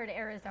similar to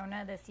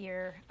Arizona this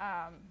year.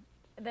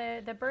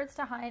 The birds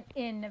to hunt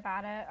in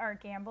Nevada are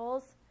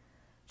Gambels,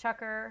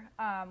 chukar.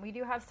 We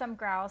do have some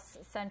grouse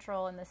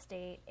central in the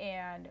state,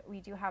 and we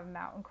do have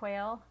mountain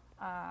quail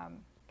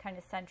kind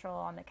of central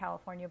on the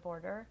California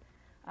border.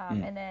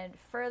 And then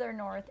further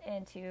north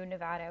into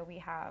Nevada, we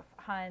have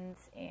Huns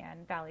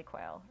and valley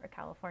quail, or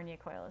California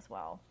quail as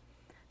well.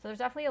 So there's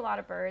definitely a lot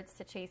of birds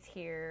to chase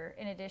here,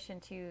 in addition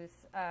to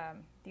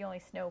the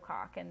only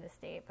snowcock in the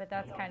state. But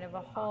that's kind of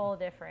a whole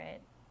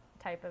different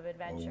type of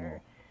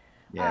adventure.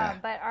 Yeah.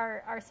 But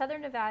our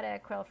Southern Nevada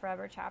Quail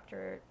Forever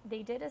chapter,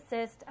 they did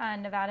assist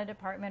Nevada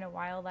Department of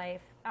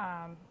Wildlife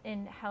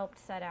and helped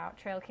set out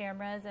trail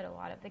cameras at a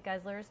lot of the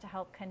guzzlers to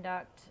help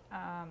conduct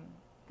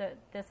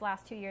this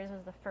last 2 years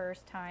was the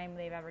first time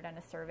they've ever done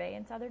a survey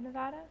in Southern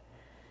Nevada.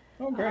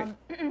 Oh, great.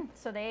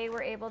 So they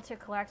were able to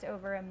collect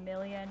over 1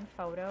 million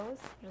photos.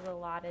 There's a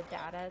lot of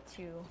data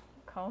to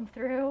comb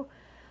through.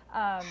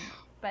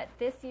 But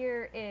this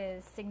year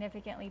is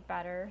significantly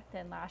better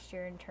than last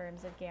year in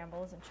terms of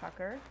Gambels and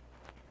chukar.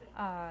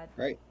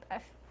 Right.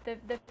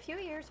 The few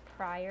years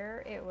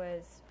prior,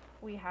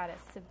 we had a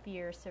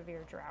severe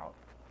drought.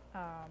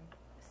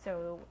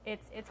 So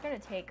it's going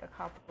to take a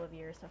couple of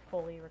years to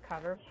fully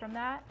recover from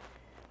that.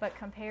 But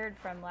compared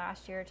from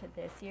last year to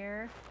this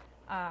year,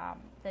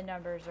 the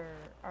numbers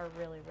are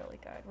really, really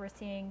good. We're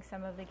seeing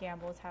some of the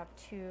Gambels have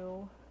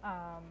two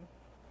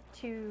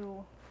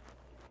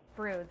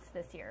broods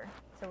this year.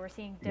 So we're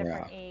seeing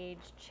different age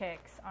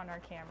chicks on our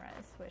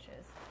cameras, which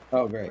is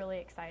really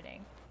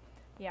exciting.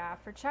 Yeah,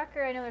 for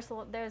chukar, I know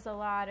there's a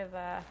lot of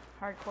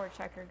hardcore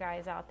chukar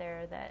guys out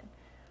there that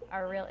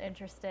are real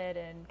interested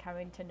in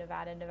coming to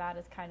Nevada.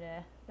 Nevada's kind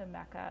of the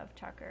mecca of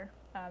chukar.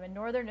 And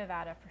northern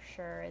Nevada for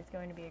sure is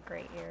going to be a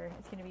great year.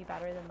 It's going to be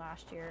better than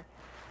last year.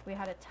 We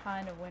had a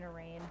ton of winter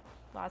rain,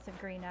 lots of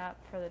green up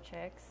for the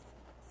chicks.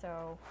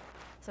 So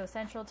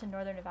central to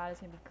northern Nevada is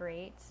going to be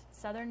great.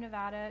 Southern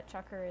Nevada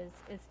chukar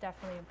is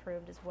definitely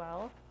improved as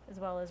well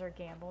as our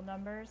Gambel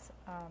numbers.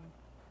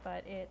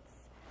 But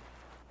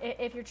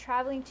if you're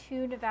traveling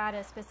to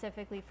Nevada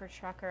specifically for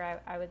chukar,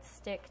 I would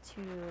stick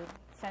to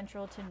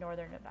central to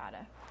northern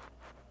Nevada.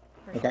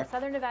 For sure.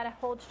 Southern Nevada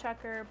holds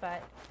chukar,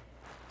 but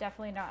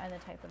definitely not in the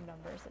type of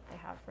numbers that they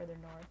have further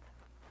north.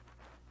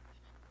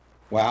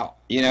 Wow.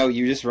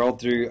 You just rolled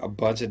through a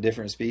bunch of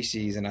different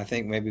species, and I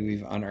think maybe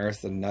we've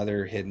unearthed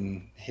another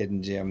hidden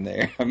gem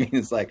there. I mean,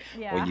 it's like,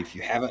 well, if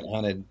you haven't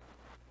hunted,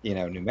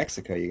 New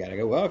Mexico, you got to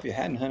go. Well, if you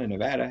hadn't hunted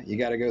Nevada, you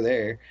got to go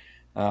there.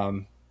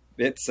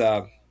 It's,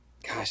 the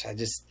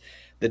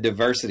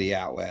diversity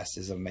out west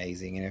is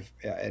amazing.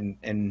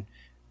 And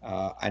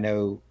I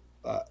know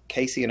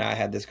Casey and I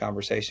had this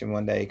conversation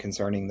one day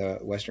concerning the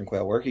Western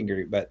Quail Working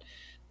Group, but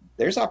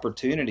there's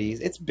opportunities.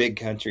 It's big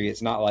country.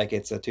 It's not like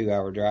it's a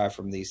 2-hour drive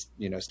from these,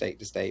 state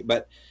to state,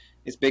 but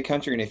it's big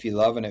country. And if you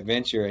love an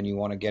adventure and you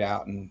want to get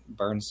out and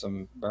burn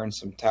some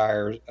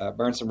tires,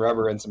 burn some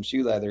rubber and some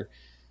shoe leather,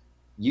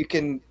 you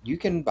can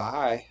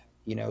buy,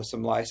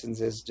 some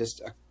licenses, just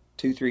a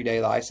 2-3 day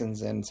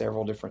license in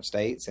several different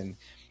states. And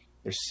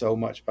there's so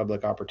much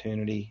public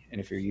opportunity.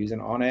 And if you're using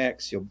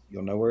onX, you'll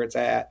know where it's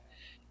at.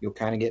 You'll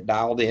kind of get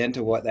dialed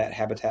into what that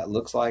habitat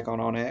looks like on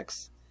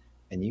onX.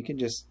 And you can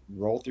just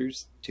roll through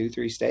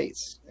 2-3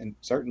 states. And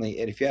certainly,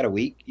 if you had a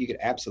week, you could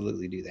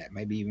absolutely do that.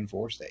 Maybe even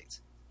 4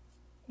 states.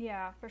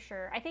 Yeah, for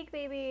sure. I think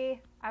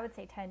maybe I would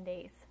say 10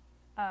 days.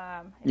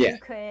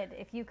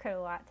 If you could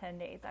allot 10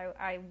 days,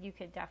 you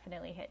could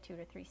definitely hit 2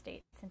 to 3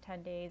 states in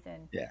 10 days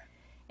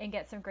and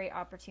get some great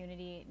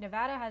opportunity.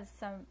 Nevada has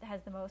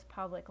the most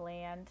public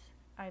land,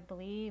 I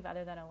believe,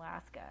 other than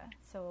Alaska.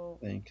 So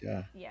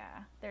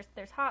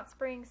there's hot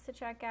springs to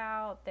check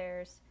out.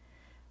 There's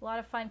a lot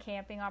of fun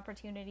camping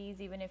opportunities.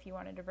 Even if you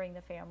wanted to bring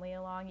the family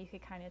along, you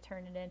could kind of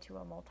turn it into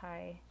a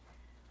multi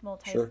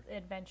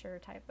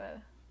adventure type of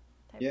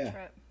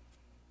trip.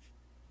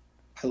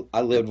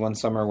 I lived one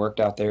summer, worked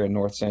out there in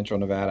north central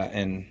Nevada,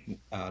 and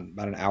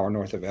about an hour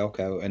north of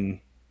Elko, and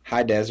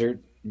high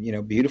desert,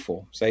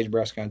 beautiful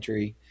sagebrush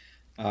country.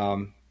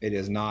 It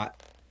is not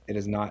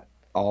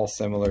all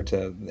similar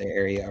to the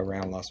area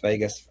around Las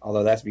Vegas,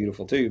 although that's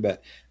beautiful too,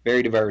 but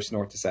very diverse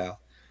north to south.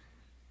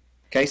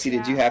 Casey,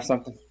 did you have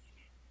something?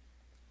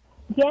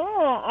 Yeah,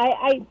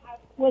 I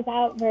was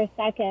out for a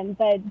second,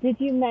 but did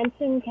you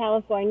mention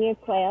California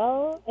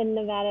quail in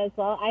Nevada as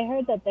well? I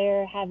heard that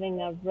they're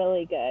having a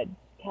really good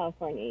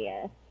California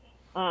year.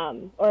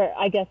 Or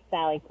I guess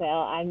valley quail.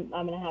 I'm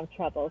going to have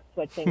trouble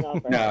switching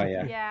over.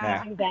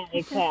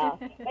 Valley quail.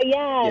 But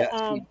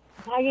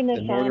talking to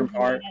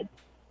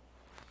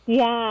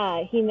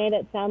Sean, he made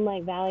it sound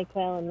like valley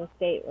quail in the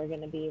state were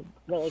going to be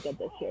really good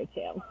this year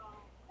too.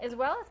 As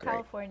well as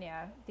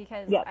California,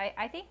 because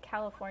I think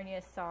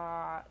California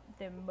saw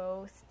the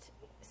most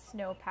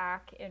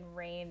snowpack and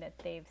rain that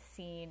they've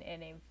seen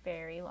in a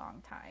very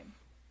long time.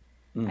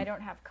 I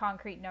don't have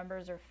concrete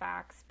numbers or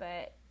facts,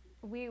 but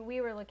we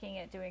were looking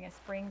at doing a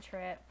spring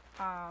trip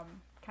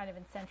kind of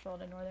in central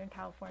to northern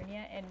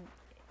California, and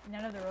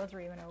none of the roads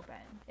were even open.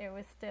 It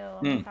was still,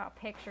 I saw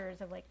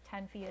pictures of like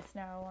 10 feet of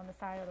snow on the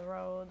side of the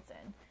roads,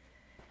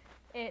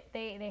 and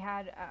they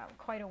had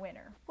quite a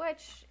winter,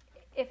 which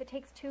if it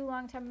takes too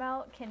long to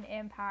melt can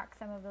impact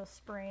some of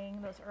those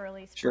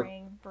early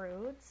spring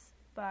broods.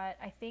 But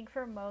I think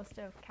for most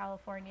of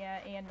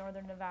California and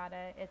northern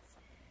Nevada,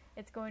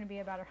 it's going to be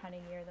a better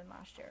hunting year than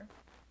last year.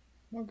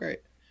 Oh, great.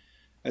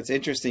 That's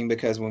interesting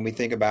because when we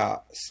think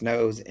about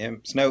snow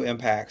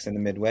impacts in the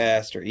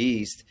Midwest or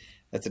East,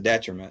 that's a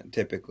detriment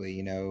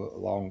typically,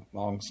 long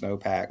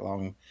snowpack,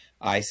 long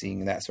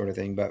icing, that sort of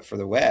thing. But for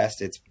the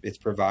West, it's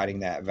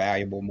providing that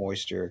valuable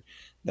moisture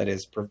that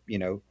is,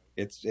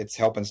 it's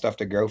helping stuff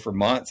to grow for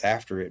months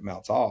after it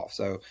melts off.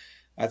 So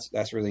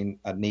that's really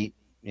a neat,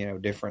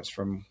 difference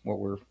from what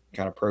we're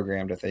kind of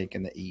programmed to think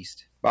in the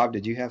East. Bob,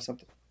 did you have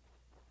something?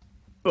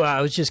 Well,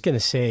 I was just going to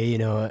say,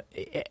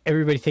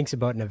 everybody thinks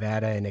about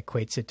Nevada and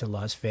equates it to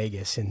Las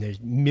Vegas, and there's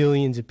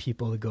millions of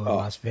people that go to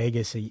Las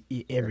Vegas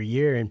every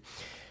year. And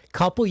a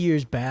couple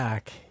years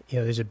back,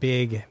 there's a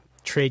big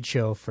trade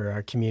show for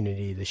our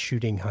community, the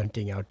shooting,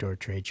 hunting, outdoor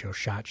trade show,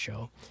 SHOT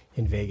Show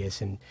in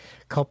Vegas. And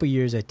a couple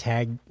years I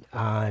tagged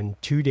on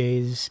 2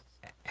 days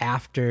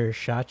after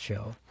SHOT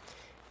Show,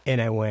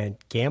 and I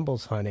went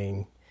Gambel's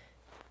hunting,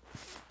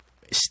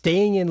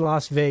 staying in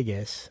Las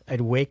Vegas.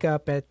 I'd wake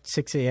up at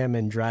 6 a.m.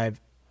 and drive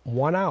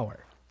 1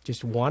 hour,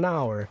 just 1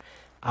 hour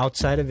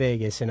outside of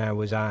Vegas, and I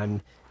was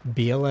on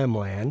BLM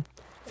land.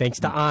 Thanks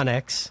to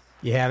onX,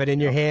 you have it in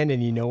your hand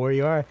and you know where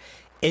you are,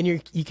 and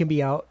you can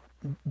be out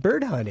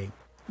bird hunting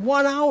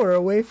 1 hour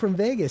away from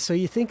Vegas. So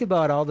you think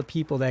about all the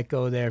people that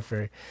go there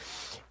for,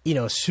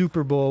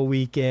 Super Bowl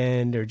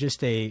weekend or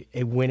just a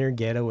winter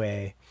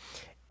getaway.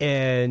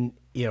 And,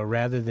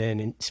 rather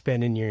than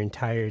spending your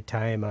entire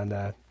time on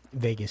the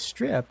Vegas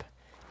Strip,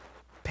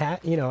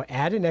 add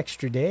an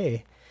extra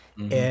day.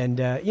 And,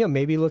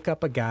 maybe look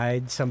up a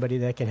guide, somebody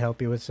that can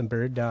help you with some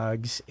bird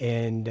dogs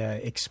and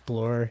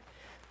explore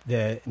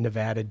the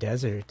Nevada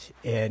desert.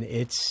 And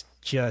it's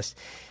just,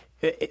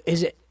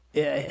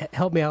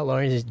 help me out,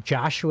 Lauren, is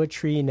Joshua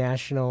Tree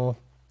National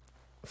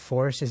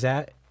Forest, is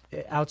that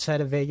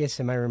outside of Vegas?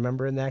 Am I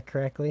remembering that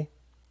correctly?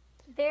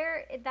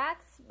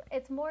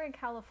 It's more in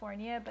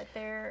California, but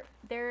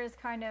there is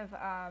kind of,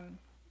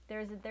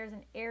 there's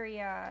an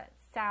area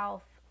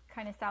south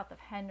of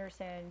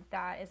Henderson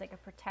that is like a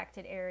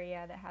protected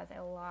area that has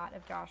a lot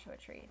of Joshua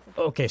trees.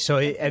 Okay, so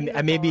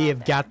I maybe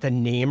have got the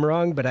name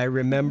wrong, but I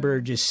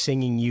remember just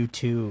singing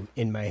U2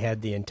 in my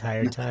head the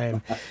entire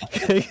time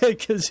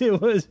because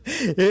it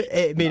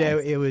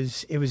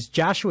was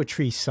Joshua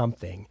Tree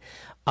something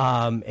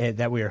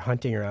that we were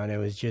hunting around. It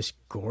was just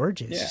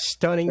gorgeous,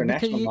 stunning. Is there a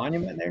national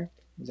monument there?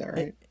 Is that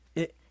right?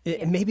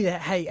 Maybe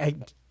that.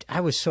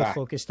 I was so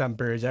focused on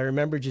birds. I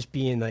remember just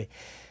being like,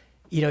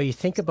 you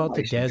think about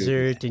the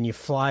desert and you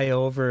fly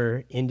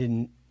over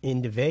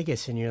into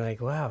Vegas and you're like,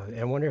 wow,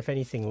 I wonder if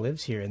anything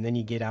lives here. And then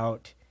you get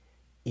out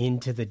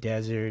into the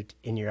desert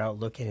and you're out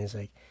looking and it's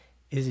like,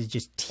 is it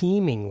just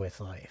teeming with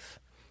life?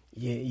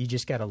 You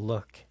just got to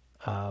look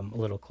a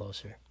little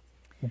closer.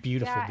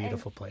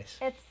 Beautiful place.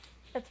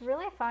 It's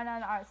really fun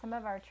on some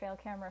of our trail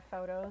camera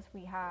photos.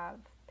 We have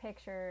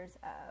pictures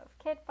of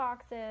kit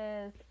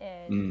foxes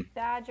and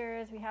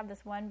badgers. We have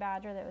this one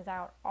badger that was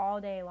out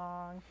all day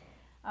long.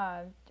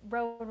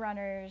 Road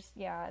runners,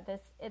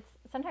 it's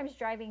sometimes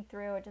driving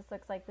through, it just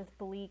looks like this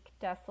bleak,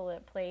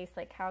 desolate place.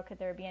 Like, how could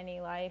there be any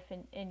life?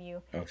 And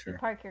you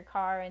park your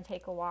car and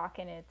take a walk,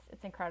 and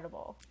it's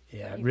incredible.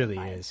 Yeah, it really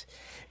is.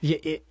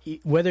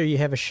 Whether you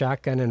have a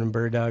shotgun and a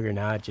bird dog or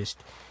not,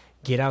 just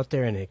get out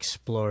there and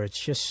explore.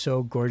 It's just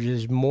so gorgeous.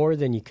 There's more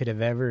than you could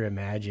have ever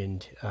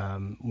imagined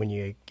when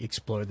you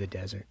explore the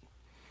desert.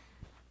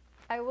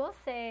 I will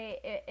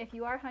say, if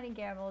you are hunting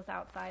gambels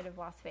outside of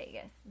Las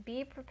Vegas,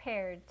 be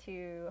prepared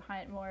to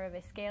hunt more of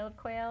a scaled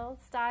quail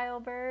style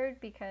bird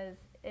because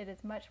it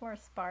is much more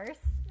sparse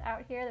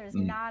out here. There's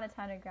not a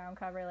ton of ground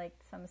cover like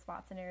some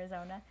spots in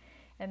Arizona.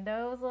 And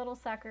those little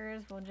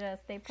suckers will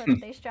just, they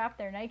strap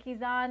their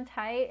Nikes on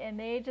tight and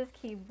they just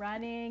keep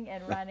running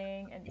and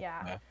running. And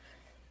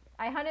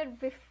I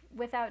hunted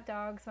without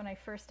dogs when I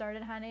first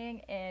started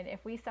hunting. And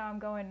if we saw them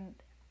going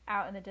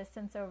out in the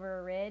distance over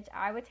a ridge,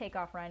 I would take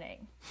off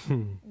running.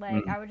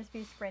 I would just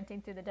be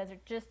sprinting through the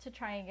desert just to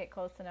try and get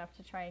close enough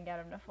to try and get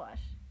them to flush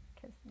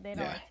because they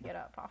don't like to get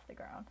up off the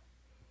ground.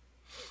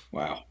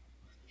 Wow.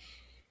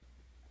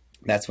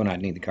 That's when I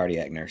need the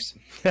cardiac nurse.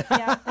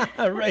 Yeah.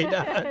 Right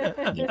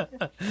on.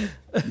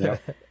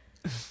 Yep.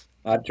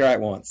 I'd try it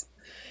once.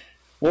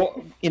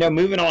 Well,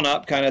 moving on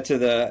up kind of to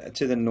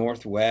the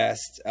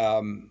northwest,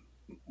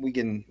 we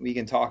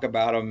can talk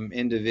about them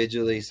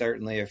individually,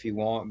 certainly, if you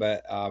want,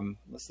 but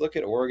let's look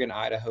at Oregon,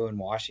 Idaho, and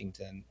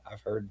Washington.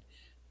 I've heard,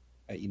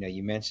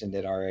 you mentioned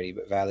it already,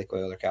 but valley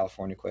quail or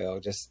California quail,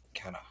 just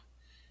kind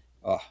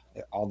of,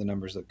 all the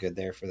numbers look good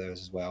there for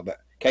those as well. But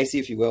Casey,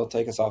 if you will,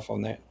 take us off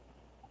on that.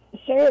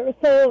 Sure.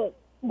 So,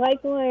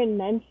 like Lauren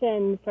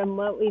mentioned, from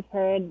what we've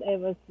heard, it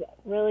was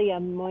really a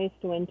moist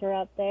winter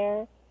up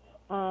there.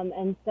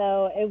 And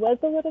so it was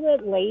a little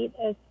bit late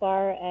as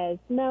far as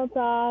melt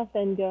off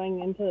and going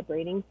into the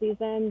breeding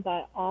season,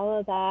 but all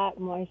of that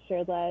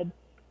moisture led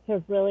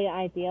to really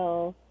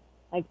ideal,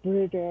 like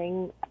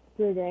brooding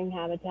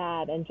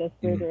habitat and just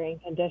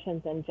brooding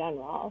conditions in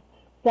general.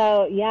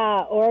 So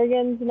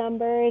Oregon's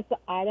numbers,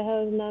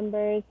 Idaho's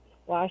numbers,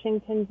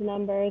 Washington's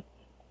numbers,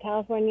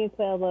 California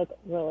quail look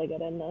really good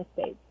in those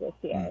states this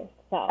year.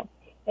 So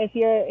if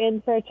you're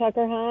in for a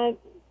chukar hunt,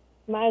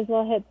 might as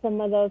well hit some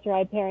of those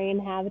riparian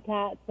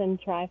habitats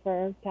and try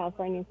for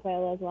California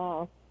quail as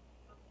well.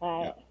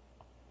 But,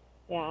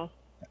 yeah.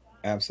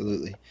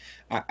 Absolutely.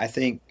 I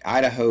think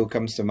Idaho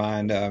comes to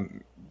mind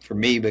for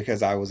me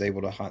because I was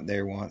able to hunt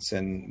there once,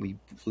 and we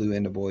flew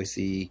into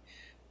Boise.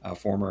 A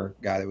former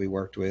guy that we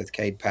worked with,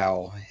 Cade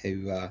Powell,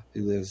 who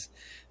lives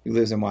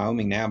in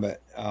Wyoming now,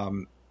 but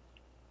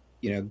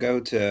go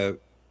to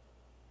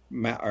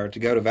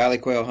valley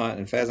quail hunt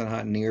and pheasant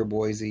hunt near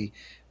Boise,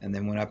 and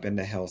then went up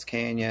into Hell's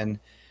Canyon,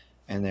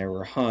 and there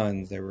were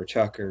huns, there were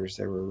chukars,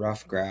 there were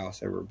rough grouse,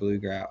 there were blue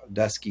grouse,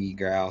 dusky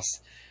grouse.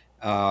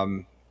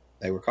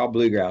 They were called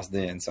blue grouse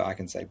then, so I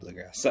can say blue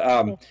grouse.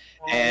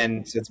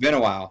 And so it's been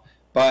a while,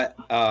 but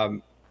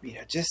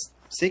just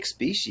 6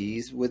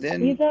 species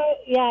within. You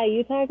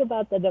talk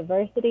about the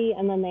diversity,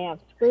 and then they have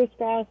spruce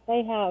grouse.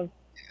 They have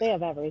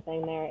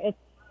everything there. It's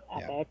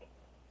epic.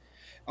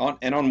 Yeah.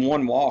 On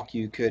one walk,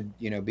 you could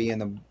be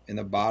in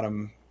the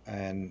bottom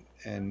and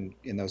in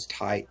those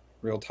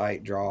real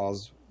tight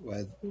draws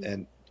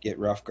and get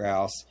rough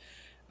grouse.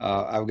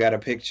 I've got a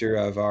picture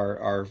of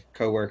our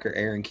coworker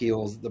Aaron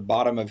Keels, the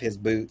bottom of his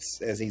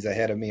boots, as he's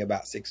ahead of me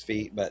about 6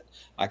 feet, but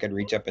I could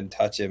reach up and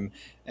touch him.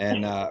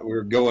 And we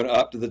were going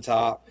up to the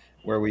top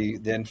where we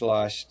then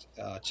flushed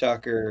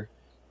chukar.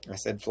 I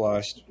said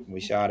flushed. We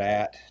shot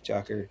at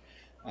chukar.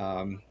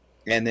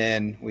 And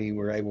then we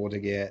were able to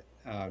get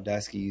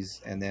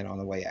duskies, and then on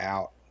the way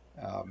out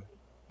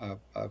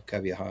of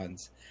covey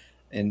huns.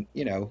 And,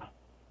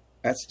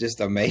 that's just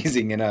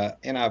amazing in a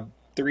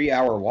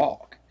 3-hour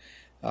walk.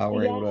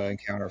 We're able to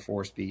encounter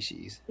 4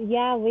 species.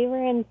 Yeah, we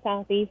were in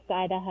southeast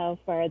Idaho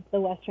for the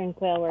Western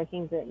Quail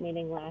Working Group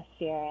meeting last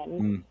year,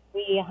 and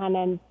we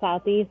hunted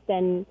southeast,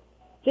 and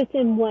just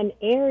in one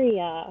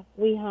area,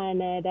 we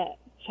hunted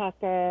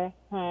chukar,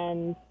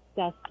 huns,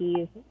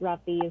 duskies,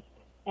 roughies,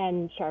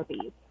 and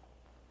sharpies.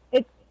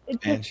 It's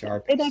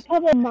sharpies. In a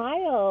couple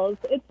miles.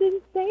 It's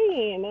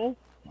insane.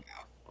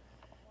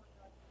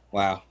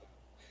 Wow.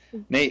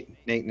 Nate.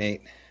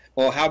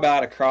 Well, how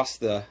about across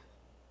the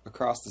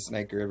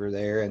Snake River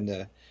there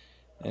into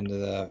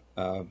the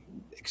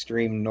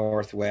extreme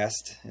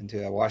northwest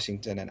into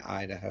Washington and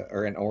Idaho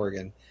or in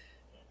Oregon?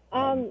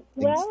 Well,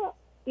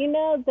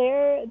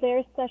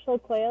 they're special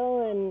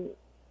quail, and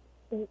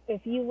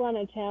if you want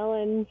a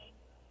challenge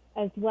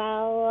as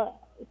well,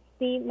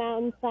 steep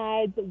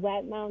mountainsides,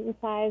 wet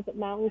mountainsides,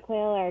 mountain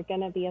quail are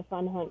going to be a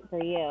fun hunt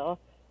for you.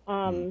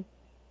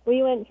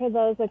 We went for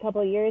those a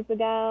couple years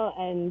ago,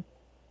 and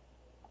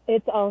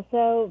it's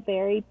also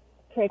very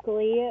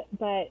prickly,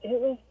 but it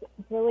was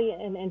really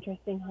an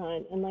interesting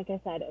hunt. And like I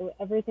said,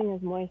 everything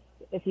is moist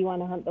if you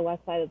want to hunt the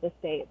west side of the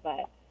state,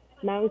 but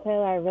mountain quail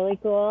are really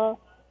cool.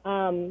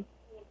 From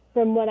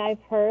what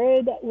I've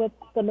heard with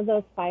some of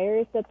those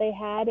fires that they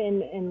had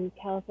in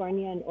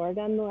California and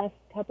Oregon the last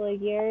couple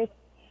of years,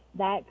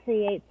 that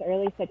creates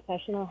early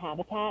successional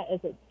habitat as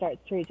it starts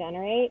to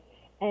regenerate,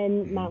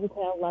 and mountain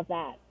quail love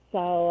that.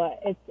 So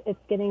it's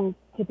getting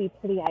to be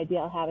pretty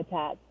ideal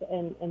habitats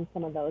in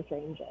some of those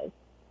ranges.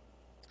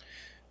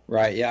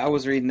 Right. Yeah, I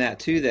was reading that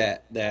too.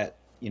 That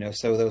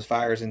so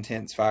those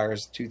intense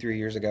fires 2-3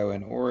 years ago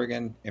in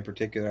Oregon, in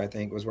particular, I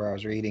think was where I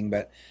was reading.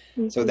 But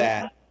so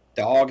that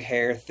dog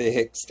hair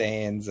thick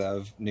stands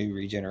of new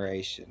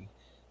regeneration,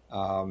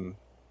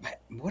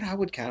 what I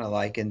would kind of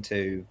liken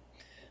to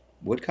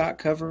woodcock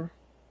cover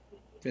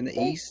in the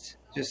east,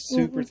 just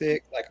super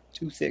thick, like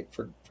too thick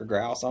for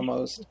grouse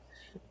almost.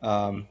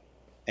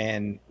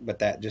 But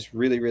that just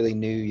really, really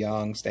new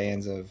young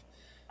stands of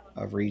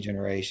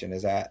regeneration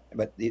is that,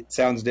 but it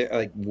sounds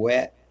like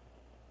wet,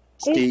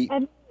 steep.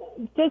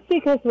 Just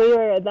because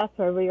that's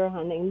where we were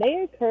hunting.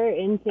 They occur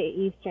into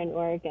eastern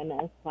Oregon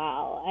as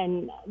well,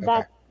 and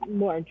that's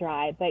more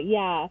dry. But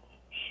yeah,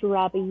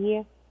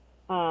 shrubby.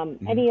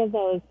 Any of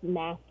those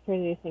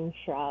mass-producing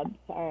shrubs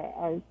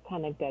are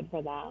kind of good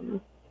for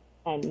them,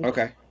 and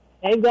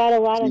they've got a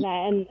lot of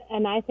that.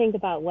 And I think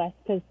about west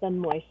because the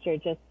moisture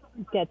just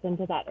gets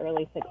into that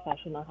early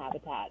successional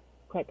habitat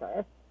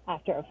quicker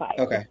after a fire.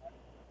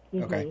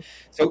 Okay.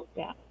 So,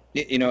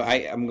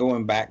 I'm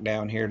going back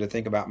down here to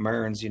think about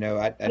Mearns. I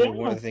knew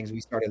one of the things we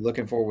started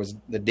looking for was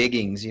the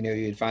diggings.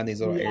 You'd find these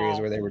little areas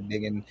where they were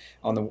digging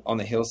on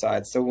the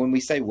hillside. So when we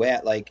say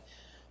wet, like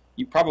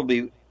you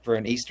probably, for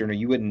an Easterner,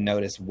 you wouldn't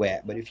notice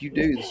wet. But if you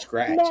do the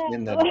scratch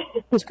in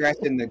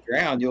the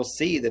ground, you'll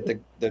see that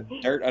the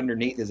dirt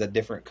underneath is a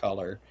different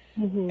color.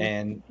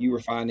 And you were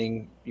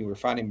finding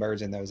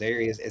birds in those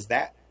areas. Is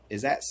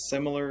that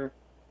similar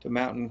to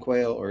mountain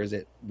quail, or is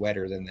it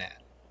wetter than that?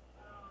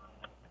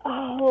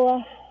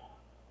 Oh,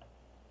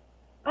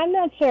 I'm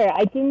not sure.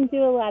 I didn't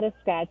do a lot of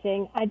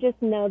scratching. I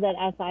just know that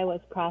as I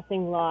was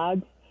crossing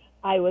logs,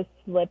 I was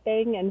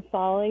slipping and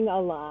falling a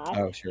lot.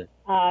 Oh, sure.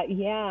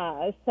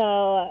 Yeah.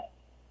 So,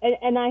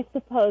 and I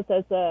suppose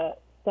as a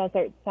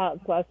desert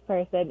Southwest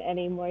person,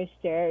 any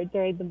moisture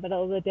during the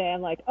middle of the day,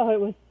 I'm like, oh,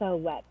 it was so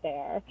wet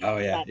there. Oh,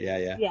 yeah.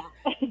 Yeah.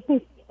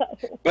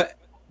 But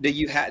do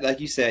you have, like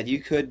you said,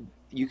 you could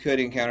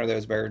encounter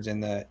those birds in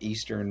the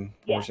eastern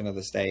portion of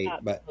the state,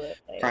 absolutely.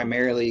 But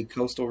primarily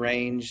coastal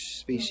range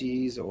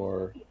species,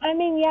 or? I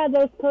mean, yeah,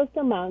 those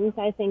coastal mountains,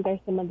 I think, are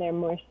some of their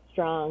more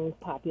strong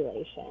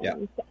populations. Yeah.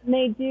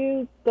 They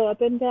do go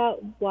up into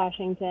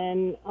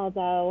Washington,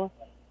 although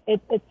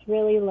it's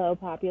really low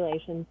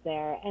populations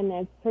there, and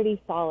it's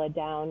pretty solid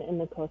down in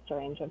the coastal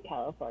range of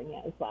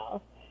California as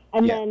well.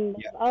 And then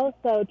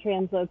also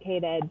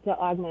translocated to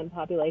augment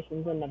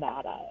populations in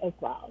Nevada as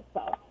well.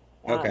 So,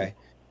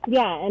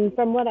 yeah, and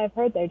from what I've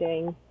heard, they're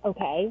doing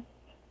okay.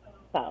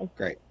 So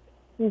great.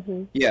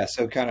 Yeah,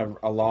 so kind of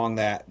along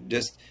that,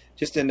 just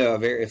into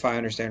if I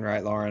understand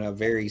right, Lauren, a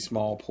very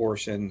small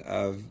portion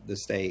of the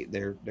state,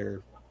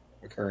 they're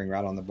occurring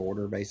right on the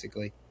border,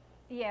 basically.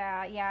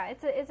 Yeah,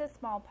 it's a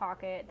small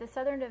pocket. The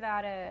Southern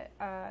Nevada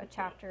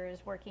chapter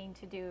is working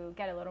to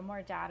get a little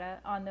more data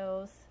on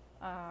those,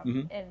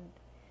 and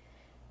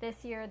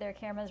this year their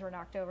cameras were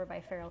knocked over by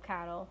feral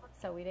cattle,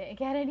 so we didn't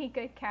get any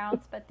good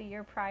counts. But the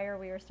year prior,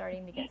 we were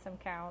starting to get some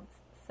counts.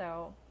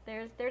 So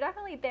they're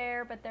definitely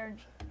there, but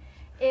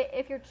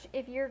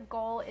if your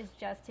goal is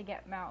just to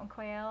get mountain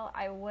quail,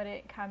 I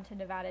wouldn't come to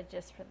Nevada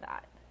just for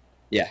that.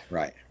 Yeah,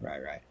 right.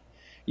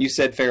 You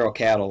said feral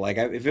cattle. Like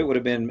if it would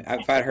have been,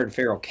 if I'd heard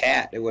feral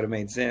cat, it would have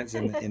made sense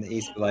in the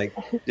east. But like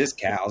just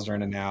cows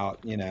running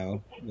out,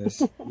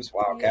 just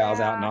wild cows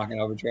out knocking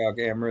over trail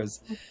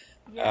cameras.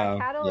 Yeah,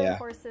 cattle and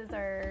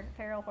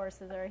feral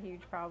horses are a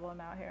huge problem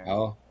out here.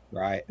 Oh,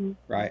 right,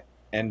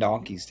 and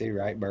donkeys too,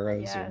 right?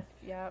 Burros. Yes,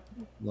 yep.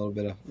 A little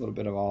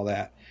bit of all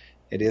that.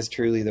 It is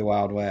truly the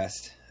Wild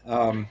West.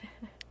 I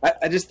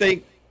just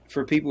think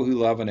for people who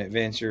love an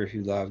adventure,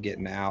 who love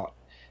getting out,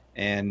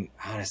 and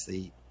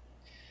honestly,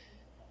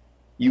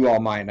 you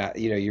all might not,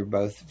 you're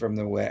both from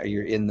the West,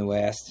 you're in the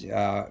West,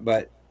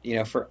 but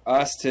for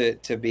us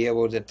to be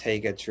able to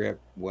take a trip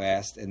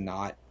west and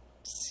not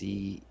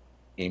see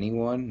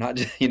anyone, not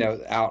just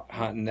out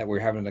hunting, that we're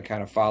having to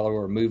kind of follow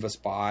or move a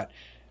spot.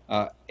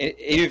 Even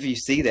if you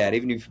see that,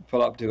 even if you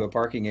pull up to a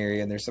parking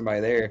area and there's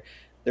somebody there,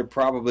 they're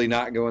probably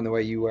not going the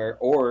way you were,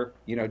 or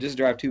just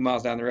drive 2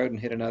 miles down the road and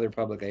hit another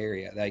public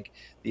area. Like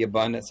the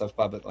abundance of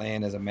public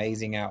land is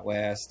amazing out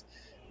west,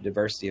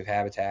 diversity of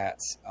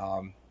habitats.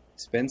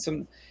 Spend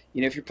some,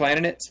 if you're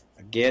planning it,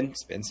 again,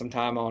 spend some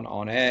time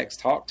on X.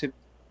 Talk to,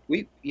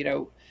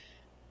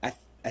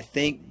 I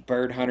think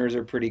bird hunters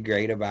are pretty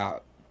great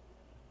about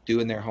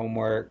doing their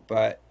homework,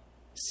 but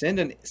send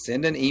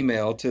an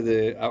email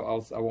to I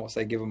won't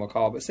say give them a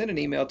call, but send an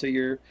email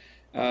to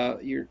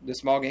the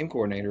small game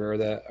coordinator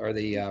or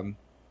the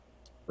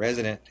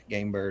resident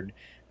game bird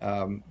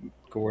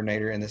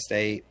coordinator in the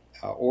state,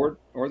 or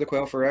the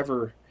Quail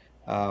Forever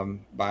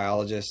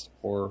biologist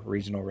or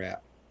regional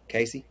rep.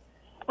 Casey?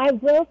 I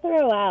will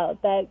throw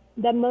out that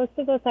most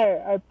of us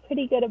are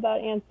pretty good about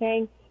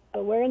answering,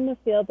 but we're in the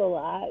field a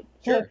lot.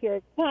 Sure. So if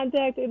you're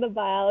contacting the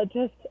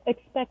biologist,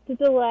 expect a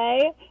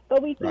delay,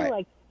 but we do Right.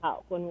 like to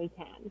help when we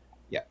can.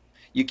 Yeah.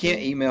 You can't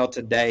email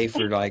today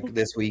for like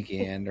this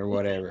weekend or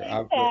whatever.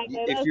 Exactly.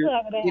 If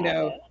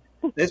you're,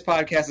 this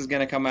podcast is going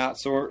to come out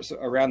so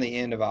around the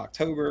end of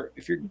October.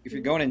 If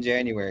you're going in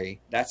January,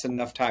 that's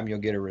enough time you'll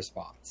get a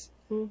response.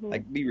 Mm-hmm.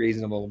 Like, be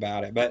reasonable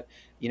about it. But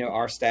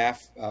our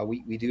staff,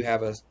 we do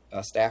have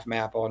a staff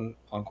map on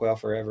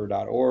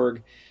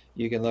quailforever.org.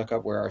 You can look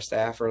up where our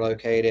staff are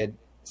located.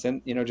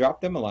 Send,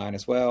 drop them a line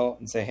as well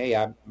and say, hey,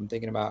 I'm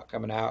thinking about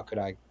coming out.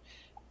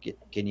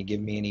 Can you give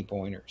me any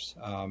pointers?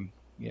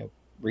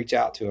 Reach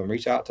out to them.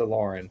 Reach out to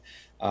Lauren.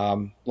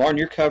 Lauren,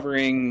 you're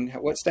covering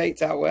what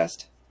states out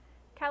west?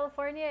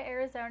 California,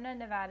 Arizona,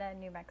 Nevada, and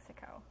New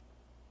Mexico.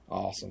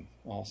 Awesome.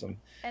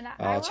 And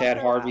Chad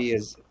Harvey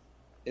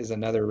is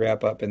another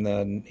rep up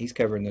he's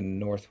covering the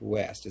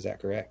Northwest. Is that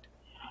correct?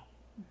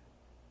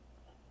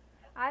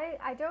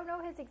 I don't know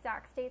his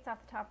exact states off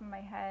the top of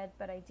my head,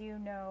 but I do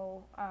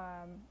know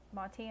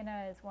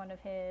Montana is one of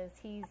his.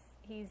 He's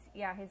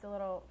a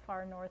little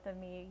far north of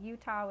me.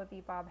 Utah would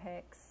be Bob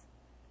Hicks.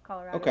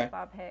 Colorado is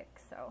Bob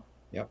Hicks. So.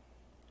 Yep.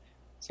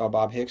 Saw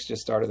Bob Hicks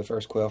just started the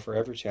first Quail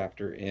Forever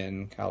chapter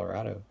in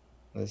Colorado.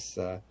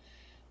 So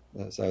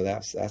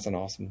that's an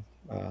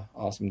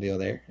awesome deal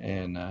there,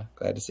 and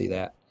glad to see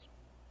that.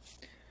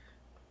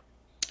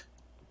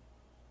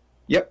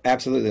 Yep,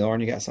 absolutely. Lauren,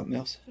 you got something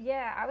else?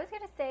 Yeah, I was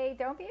going to say,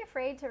 don't be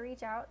afraid to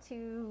reach out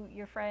to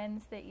your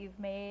friends that you've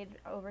made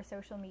over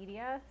social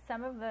media.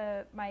 Some of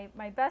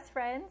my best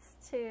friends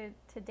to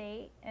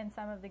date, and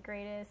some of the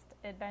greatest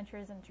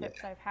adventures and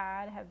trips I've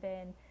had have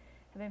been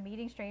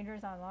meeting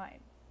strangers online.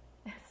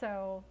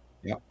 So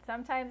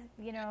sometimes,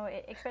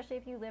 especially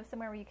if you live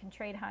somewhere where you can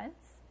trade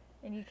hunts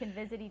and you can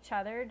visit each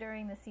other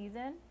during the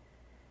season,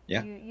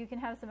 you can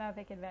have some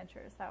epic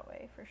adventures that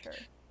way for sure.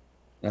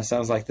 That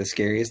sounds like the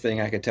scariest thing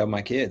I could tell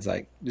my kids.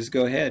 Like, just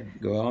go ahead,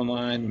 go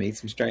online, meet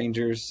some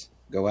strangers,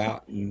 go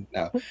out. And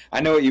no,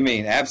 I know what you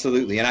mean.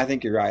 Absolutely. And I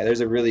think you're right. There's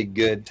a really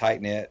good,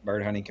 tight-knit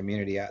bird hunting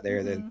community out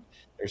there that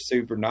they're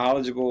super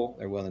knowledgeable.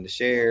 They're willing to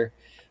share.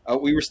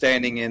 We were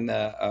standing in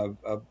a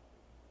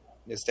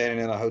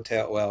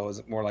hotel. Well, it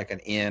was more like an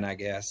inn, I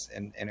guess,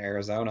 in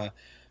Arizona.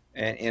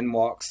 And in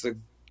walks a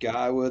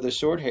guy with a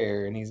short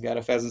hair, and he's got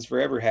a Pheasants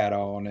Forever hat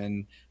on.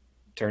 And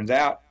turns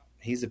out,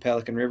 he's the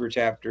Pelican River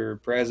chapter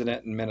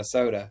president in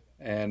Minnesota,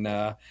 and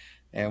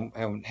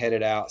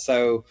headed out.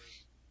 So,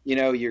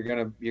 you're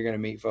gonna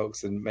meet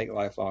folks and make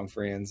lifelong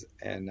friends.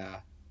 And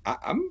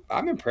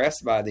I'm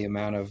impressed by the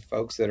amount of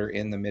folks that are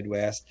in the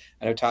Midwest.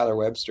 I know Tyler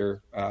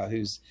Webster,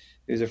 who's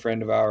a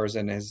friend of ours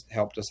and has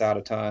helped us out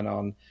a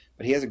ton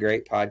but he has a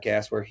great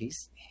podcast where he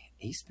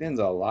spends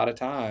a lot of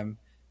time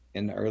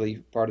in the early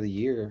part of the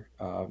year,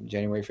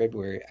 January,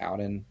 February, out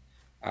in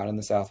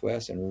the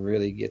Southwest, and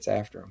really gets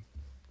after them.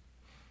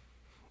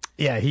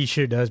 Yeah, he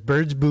sure does.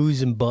 Birds,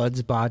 Booze, and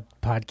Buds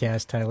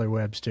podcast, Tyler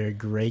Webster,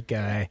 great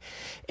guy.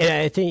 And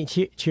I think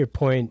to your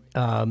point,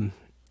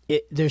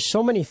 there's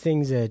so many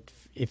things that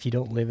if you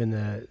don't live in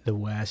the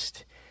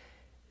West,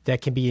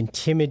 that can be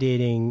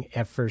intimidating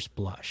at first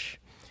blush.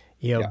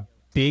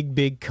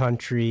 Big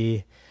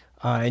country,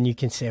 and you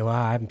can say, well,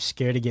 I'm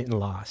scared of getting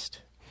lost.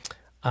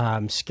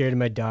 I'm scared of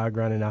my dog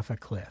running off a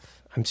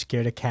cliff. I'm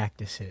scared of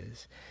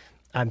cactuses.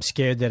 I'm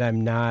scared that I'm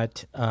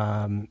not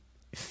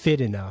fit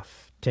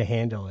enough to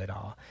handle it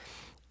all.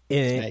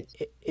 And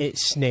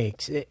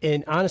snakes.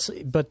 And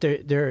honestly, but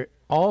there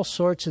all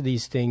sorts of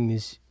these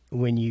things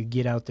when you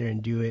get out there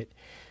and do it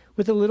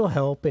with a little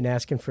help and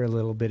asking for a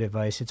little bit of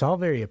advice. It's all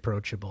very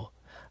approachable.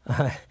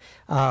 I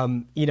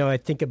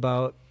think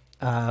about,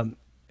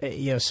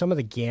 some of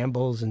the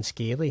gambles and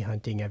scaly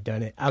hunting I've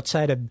done it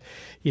outside of,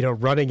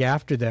 running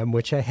after them,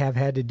 which I have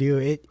had to do.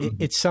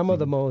 It's some of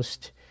the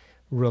most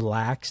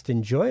relaxed,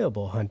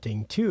 enjoyable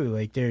hunting too.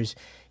 Like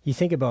you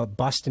think about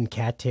busting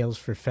cattails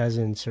for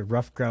pheasants or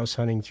rough grouse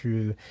hunting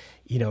through,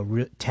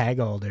 tag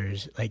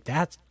alders. Like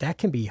that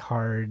can be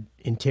hard,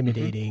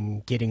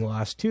 intimidating, getting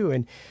lost too.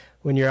 And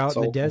when you're out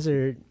in the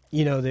desert,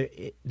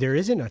 there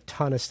isn't a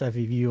ton of stuff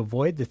if you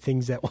avoid the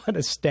things that want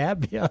to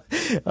stab you.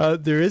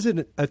 There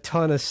isn't a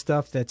ton of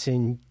stuff that's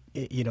in,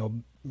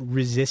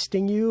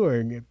 resisting you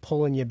or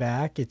pulling you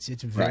back. It's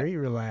very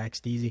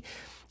relaxed, easy.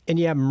 And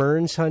yeah,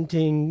 Mearns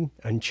hunting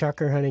and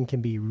chukar hunting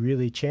can be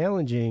really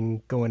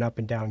challenging going up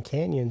and down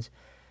canyons,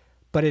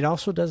 but it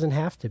also doesn't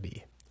have to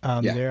be.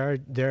 There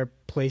are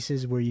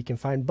places where you can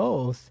find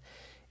both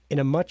in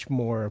a much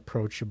more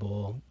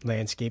approachable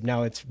landscape.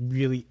 Now it's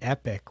really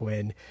epic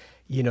when,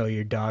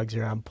 your dogs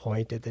are on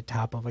point at the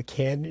top of a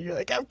canyon. You're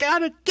like, I've got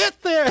to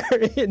get there,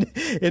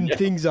 and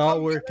things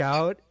all work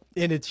out,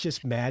 and it's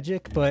just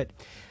magic. But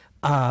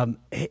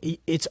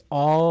it's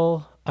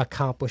all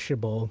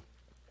accomplishable.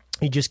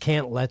 You just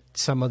can't let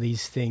some of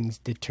these things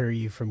deter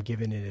you from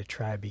giving it a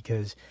try,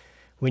 because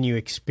when you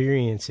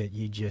experience it,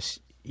 you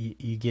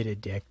get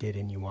addicted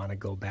and you want to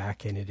go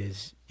back. And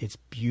it's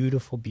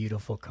beautiful,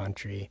 beautiful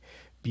country,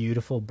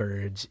 beautiful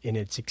birds, and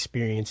it's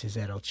experiences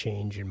that'll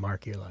change and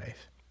mark your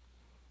life.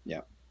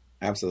 Yeah,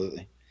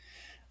 absolutely.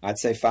 I'd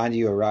say find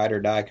you a ride or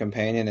die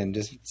companion and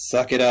just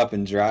suck it up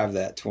and drive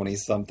that 20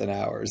 something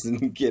hours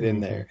and get in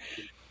there.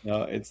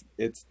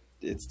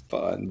 It's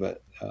fun,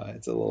 but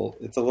it's a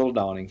little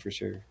daunting for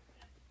sure.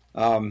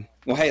 Well,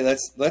 hey,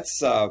 let's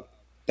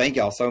thank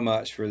y'all so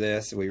much for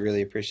this. We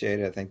really appreciate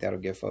it. I think that'll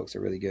give folks a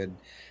really good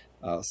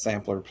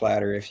sampler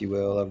platter, if you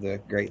will, of the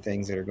great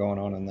things that are going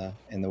on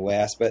in the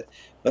West. But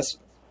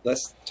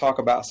let's talk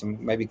about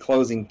some maybe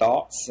closing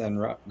thoughts and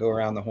go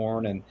around the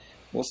horn, and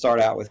we'll start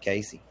out with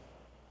Casey.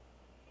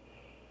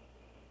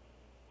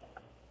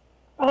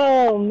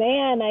 Oh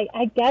man,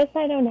 I guess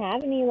I don't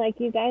have any. Like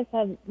you guys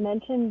have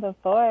mentioned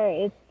before,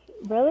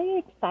 it's really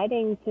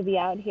exciting to be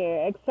out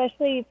here,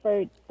 especially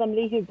for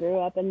somebody who grew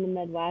up in the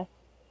Midwest.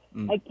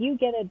 Like, you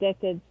get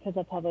addicted to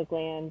the public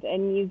land,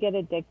 and you get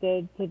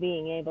addicted to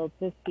being able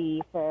to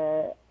see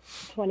for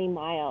 20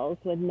 miles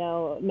with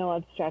no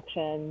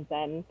obstructions.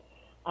 And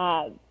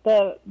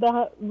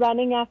the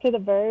running after the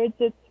birds,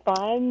 it's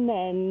fun,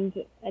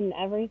 and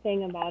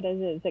everything about it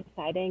is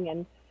exciting.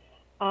 And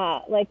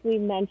like we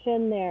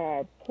mentioned, there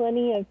are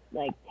plenty of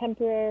like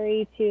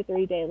temporary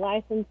 2-3 day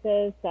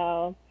licenses,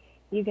 so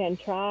you can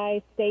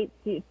try states,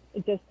 you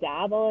just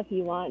dabble if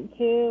you want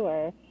to,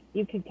 or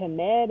you could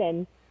commit.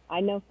 And I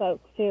know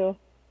folks who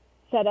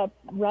set up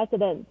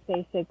residence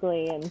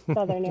basically in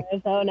southern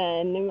Arizona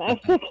and New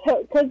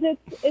Mexico, because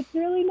it's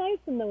really nice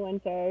in the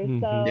winter.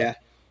 So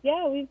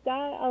yeah, we've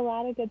got a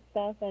lot of good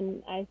stuff,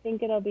 and I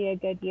think it'll be a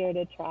good year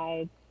to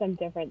try some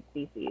different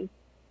species.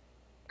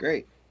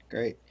 Great.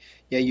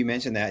 Yeah, you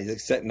mentioned that, like,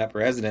 setting up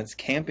residence.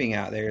 Camping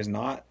out there is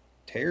not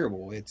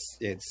terrible. It's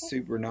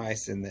super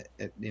nice, and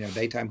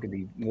daytime can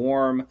be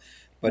warm,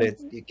 but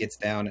it gets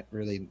down at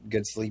really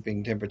good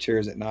sleeping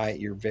temperatures at night.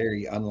 You're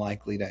very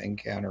unlikely to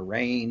encounter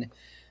rain.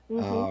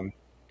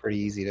 Pretty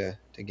easy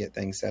to get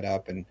things set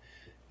up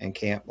and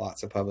camp.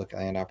 Lots of public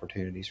land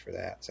opportunities for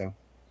that. So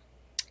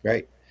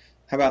great.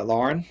 How about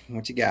Lauren?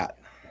 What you got?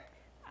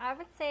 I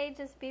would say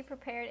just be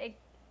prepared.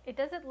 It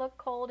doesn't look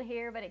cold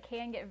here, but it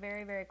can get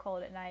very, very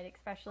cold at night,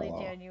 especially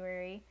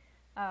January.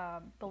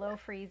 Below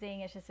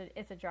freezing.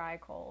 It's a dry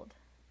cold.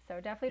 So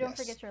definitely don't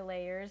forget your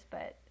layers,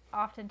 but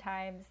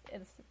oftentimes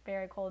it's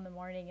very cold in the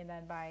morning, and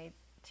then by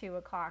 2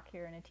 o'clock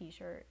you're in a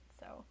t-shirt.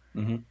 So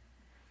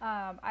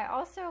I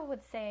also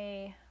would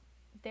say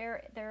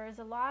there's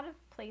a lot of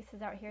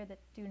places out here that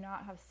do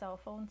not have cell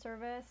phone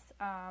service,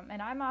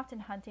 and I'm often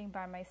hunting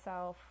by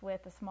myself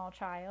with a small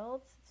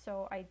child,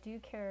 so I do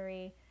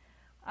carry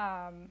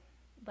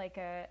like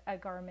a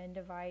Garmin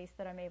device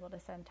that I'm able to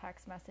send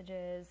text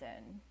messages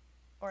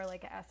or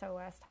like a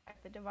SOS type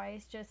of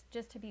device,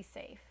 just to be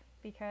safe,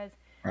 because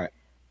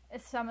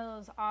some of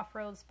those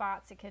off-road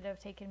spots, it could have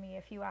taken me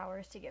a few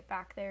hours to get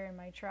back there in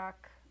my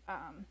truck,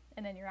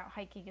 and then you're out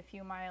hiking a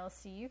few miles,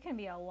 so you can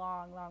be a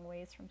long, long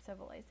ways from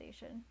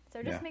civilization.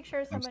 So just make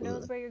sure someone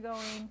knows where you're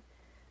going,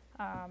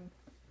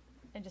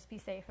 and just be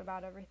safe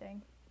about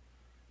everything.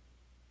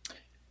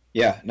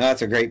 Yeah, no,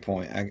 that's a great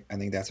point. I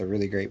think that's a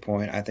really great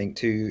point. I think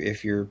too,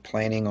 if you're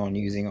planning on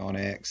using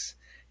OnX,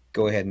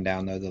 go ahead and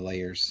download the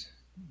layers.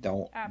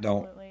 Don't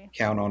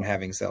count on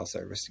having cell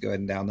service. Go ahead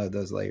and download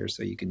those layers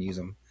so you can use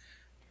them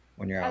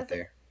when you're out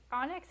there.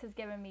 OnX has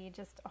given me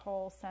just a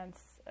whole sense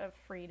of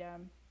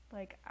freedom.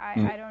 Like,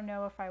 I don't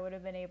know if I would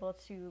have been able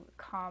to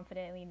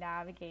confidently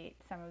navigate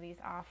some of these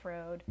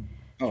off-road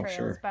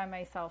trails by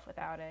myself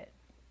without it.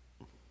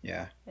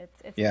 Yeah.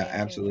 It's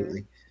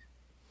absolutely.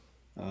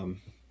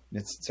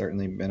 It's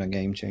certainly been a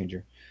game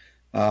changer.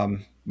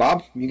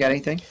 Bob, you got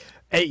anything?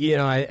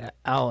 Hey,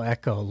 I'll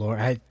echo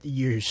Laura.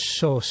 You're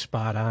so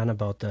spot on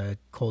about the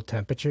cold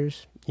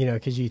temperatures.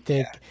 Because you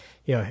think,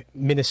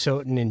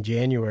 Minnesotan in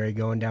January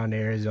going down to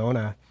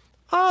Arizona.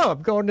 Oh,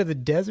 I'm going to the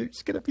desert.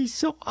 It's going to be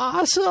so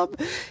awesome.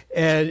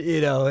 And,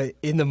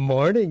 in the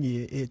morning,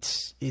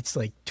 it's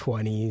like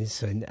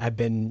 20s. And I've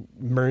been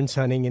Mearns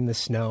hunting in the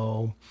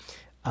snow.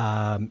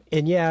 And,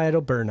 yeah,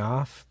 it'll burn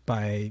off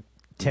by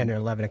 10 or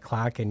 11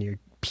 o'clock and you're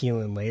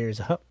peeling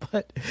layers up.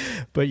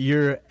 But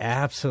you're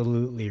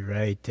absolutely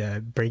right.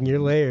 Bring your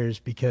layers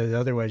because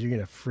otherwise you're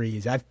going to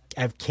freeze.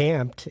 I've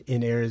camped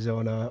in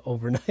Arizona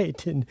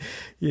overnight and,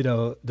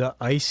 the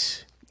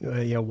ice,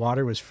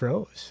 water was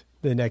froze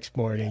the next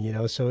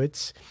morning, so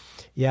it's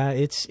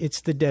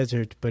the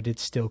desert, but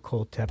it's still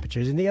cold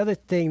temperatures. And the other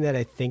thing that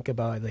I think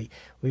about, like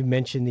we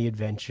mentioned the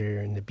adventure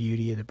and the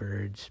beauty of the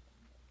birds,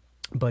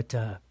 but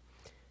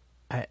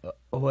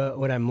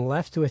what I'm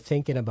left with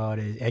thinking about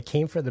is I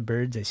came for the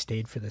birds, I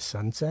stayed for the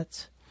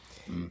sunsets,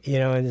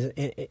 and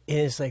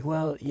it's like,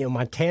 well,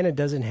 Montana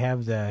doesn't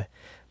have the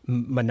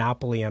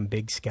monopoly on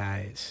big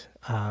skies.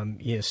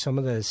 Some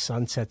of the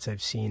sunsets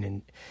I've seen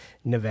in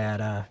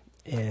Nevada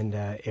and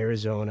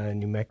Arizona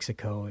and New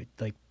Mexico,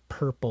 like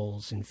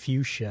purples and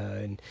fuchsia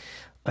and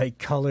like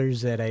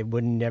colors that I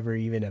would never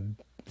even have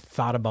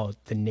thought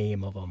about the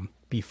name of them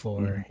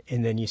before.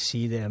 And then you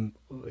see them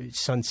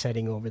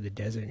sunsetting over the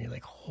desert and you're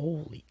like,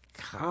 holy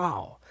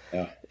cow,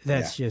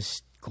 that's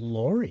just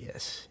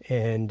glorious.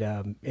 And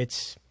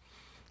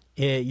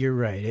you're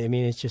right. I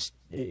mean, it's just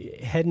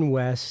heading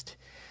west,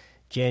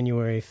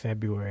 January,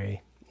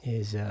 February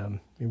is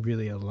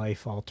really a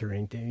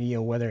life-altering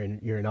thing, whether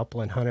you're an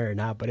upland hunter or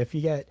not. But if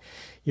you got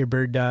your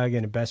bird dog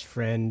and a best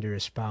friend or a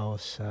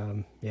spouse,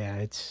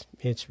 it's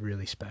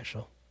really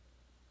special.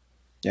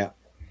 Yeah,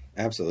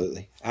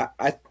 absolutely.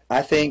 I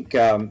think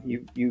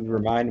you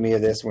remind me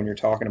of this when you're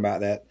talking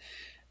about that.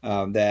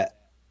 That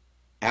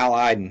Al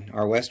Iden,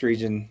 our West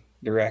Region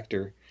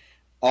director,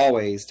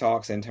 always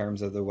talks in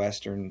terms of the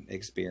Western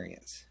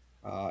experience.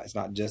 It's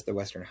not just the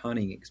Western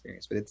hunting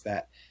experience, but it's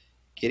that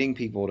getting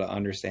people to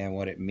understand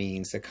what it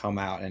means to come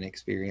out and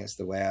experience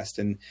the West.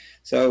 And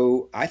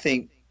so I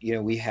think,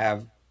 we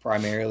have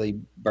primarily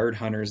bird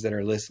hunters that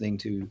are listening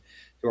to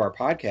our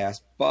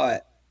podcast,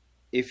 but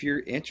if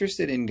you're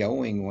interested in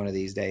going one of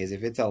these days,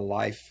 if it's a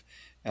life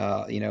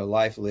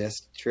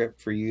list trip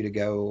for you to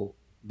go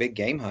big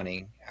game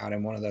hunting out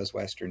in one of those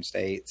Western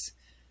states,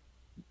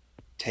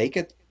 take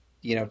a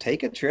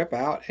trip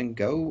out and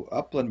go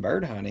upland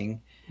bird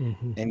hunting.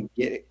 And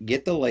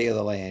get the lay of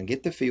the land,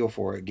 get the feel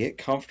for it, get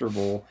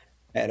comfortable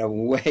at a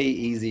way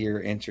easier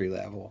entry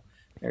level.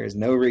 There is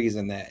no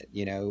reason that,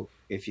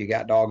 if you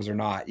got dogs or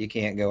not, you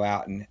can't go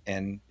out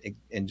and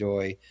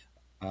enjoy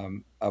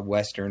a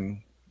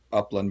Western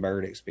upland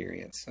bird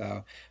experience.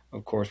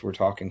 Of course, we're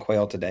talking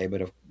quail today,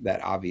 but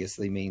that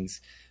obviously means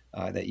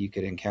that you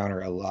could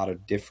encounter a lot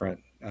of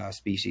different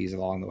species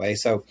along the way.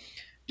 So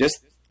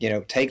just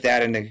take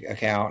that into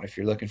account. If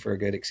you're looking for a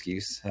good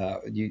excuse,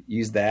 you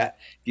use that.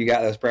 If you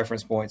got those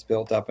preference points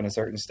built up in a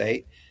certain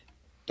state,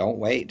 don't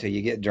wait till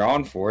you get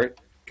drawn for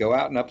it. Go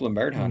out and upland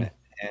bird hunt it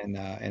and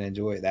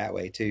enjoy it that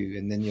way too.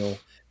 And then you'll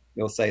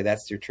say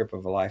that's your trip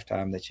of a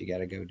lifetime that you got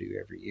to go do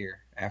every year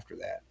after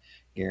that,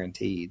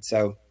 guaranteed.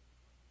 So,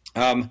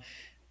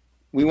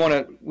 we want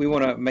to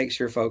make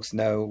sure folks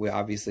know. We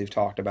obviously have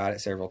talked about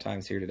it several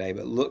times here today,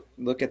 but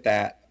look at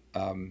that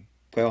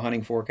quail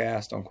hunting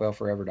forecast on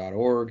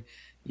quailforever.org.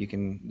 You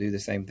can do the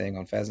same thing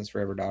on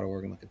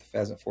pheasantsforever.org and look at the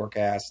pheasant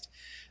forecast.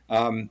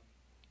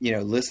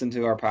 Listen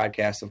to our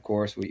podcast, of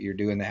course. You're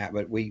doing that,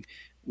 but we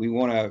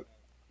want to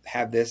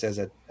have this as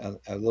a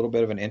little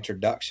bit of an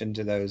introduction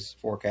to those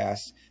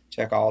forecasts.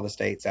 Check all the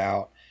states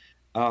out.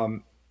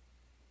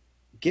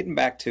 Getting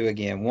back to,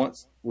 again,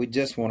 once we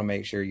just want to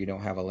make sure you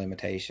don't have a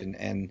limitation.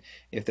 And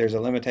if there's a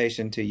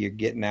limitation to you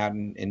getting out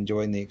and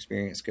enjoying the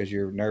experience because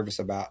you're nervous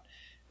about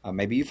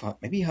maybe you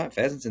hunt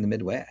pheasants in the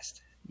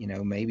Midwest.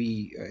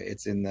 Maybe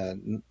it's in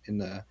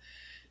the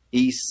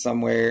east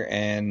somewhere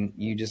and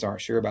you just aren't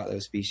sure about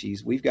those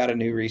species. We've got a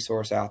new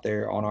resource out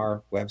there on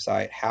our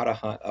website, How to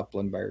Hunt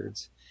Upland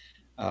Birds.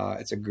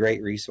 It's a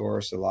great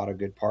resource. A lot of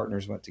good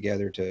partners went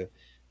together to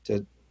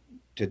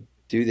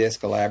do this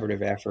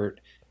collaborative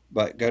effort.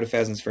 But go to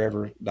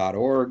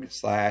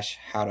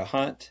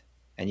pheasantsforever.org/how-to-hunt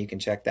and you can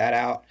check that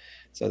out.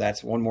 So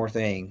that's one more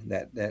thing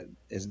that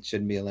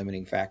shouldn't be a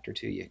limiting factor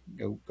to you.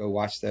 Go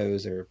watch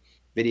those. Or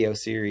video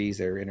series.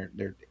 They're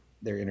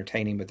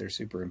entertaining, but they're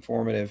super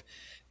informative,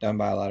 done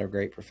by a lot of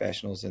great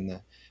professionals in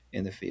the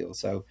field.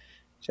 So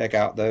check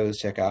out those,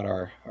 check out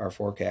our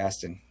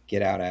forecast, and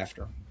get out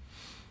after them.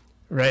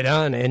 Right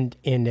on. And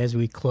as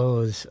we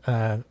close,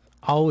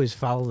 always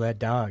follow that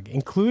dog,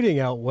 including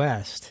out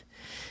west,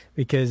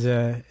 because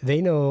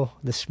they know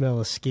the smell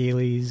of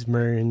scalies,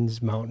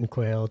 Mearns, mountain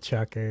quail,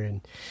 chukar,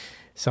 and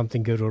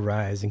something good will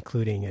rise,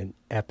 including an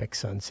epic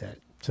sunset.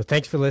 So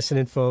thanks for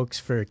listening, folks.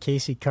 For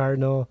Casey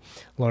Cardinal,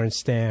 Lauren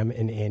Stamm,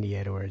 and Andy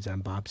Edwards,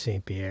 I'm Bob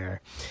St.Pierre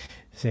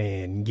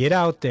saying get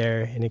out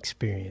there and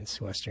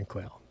experience Western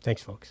quail.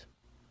 Thanks, folks.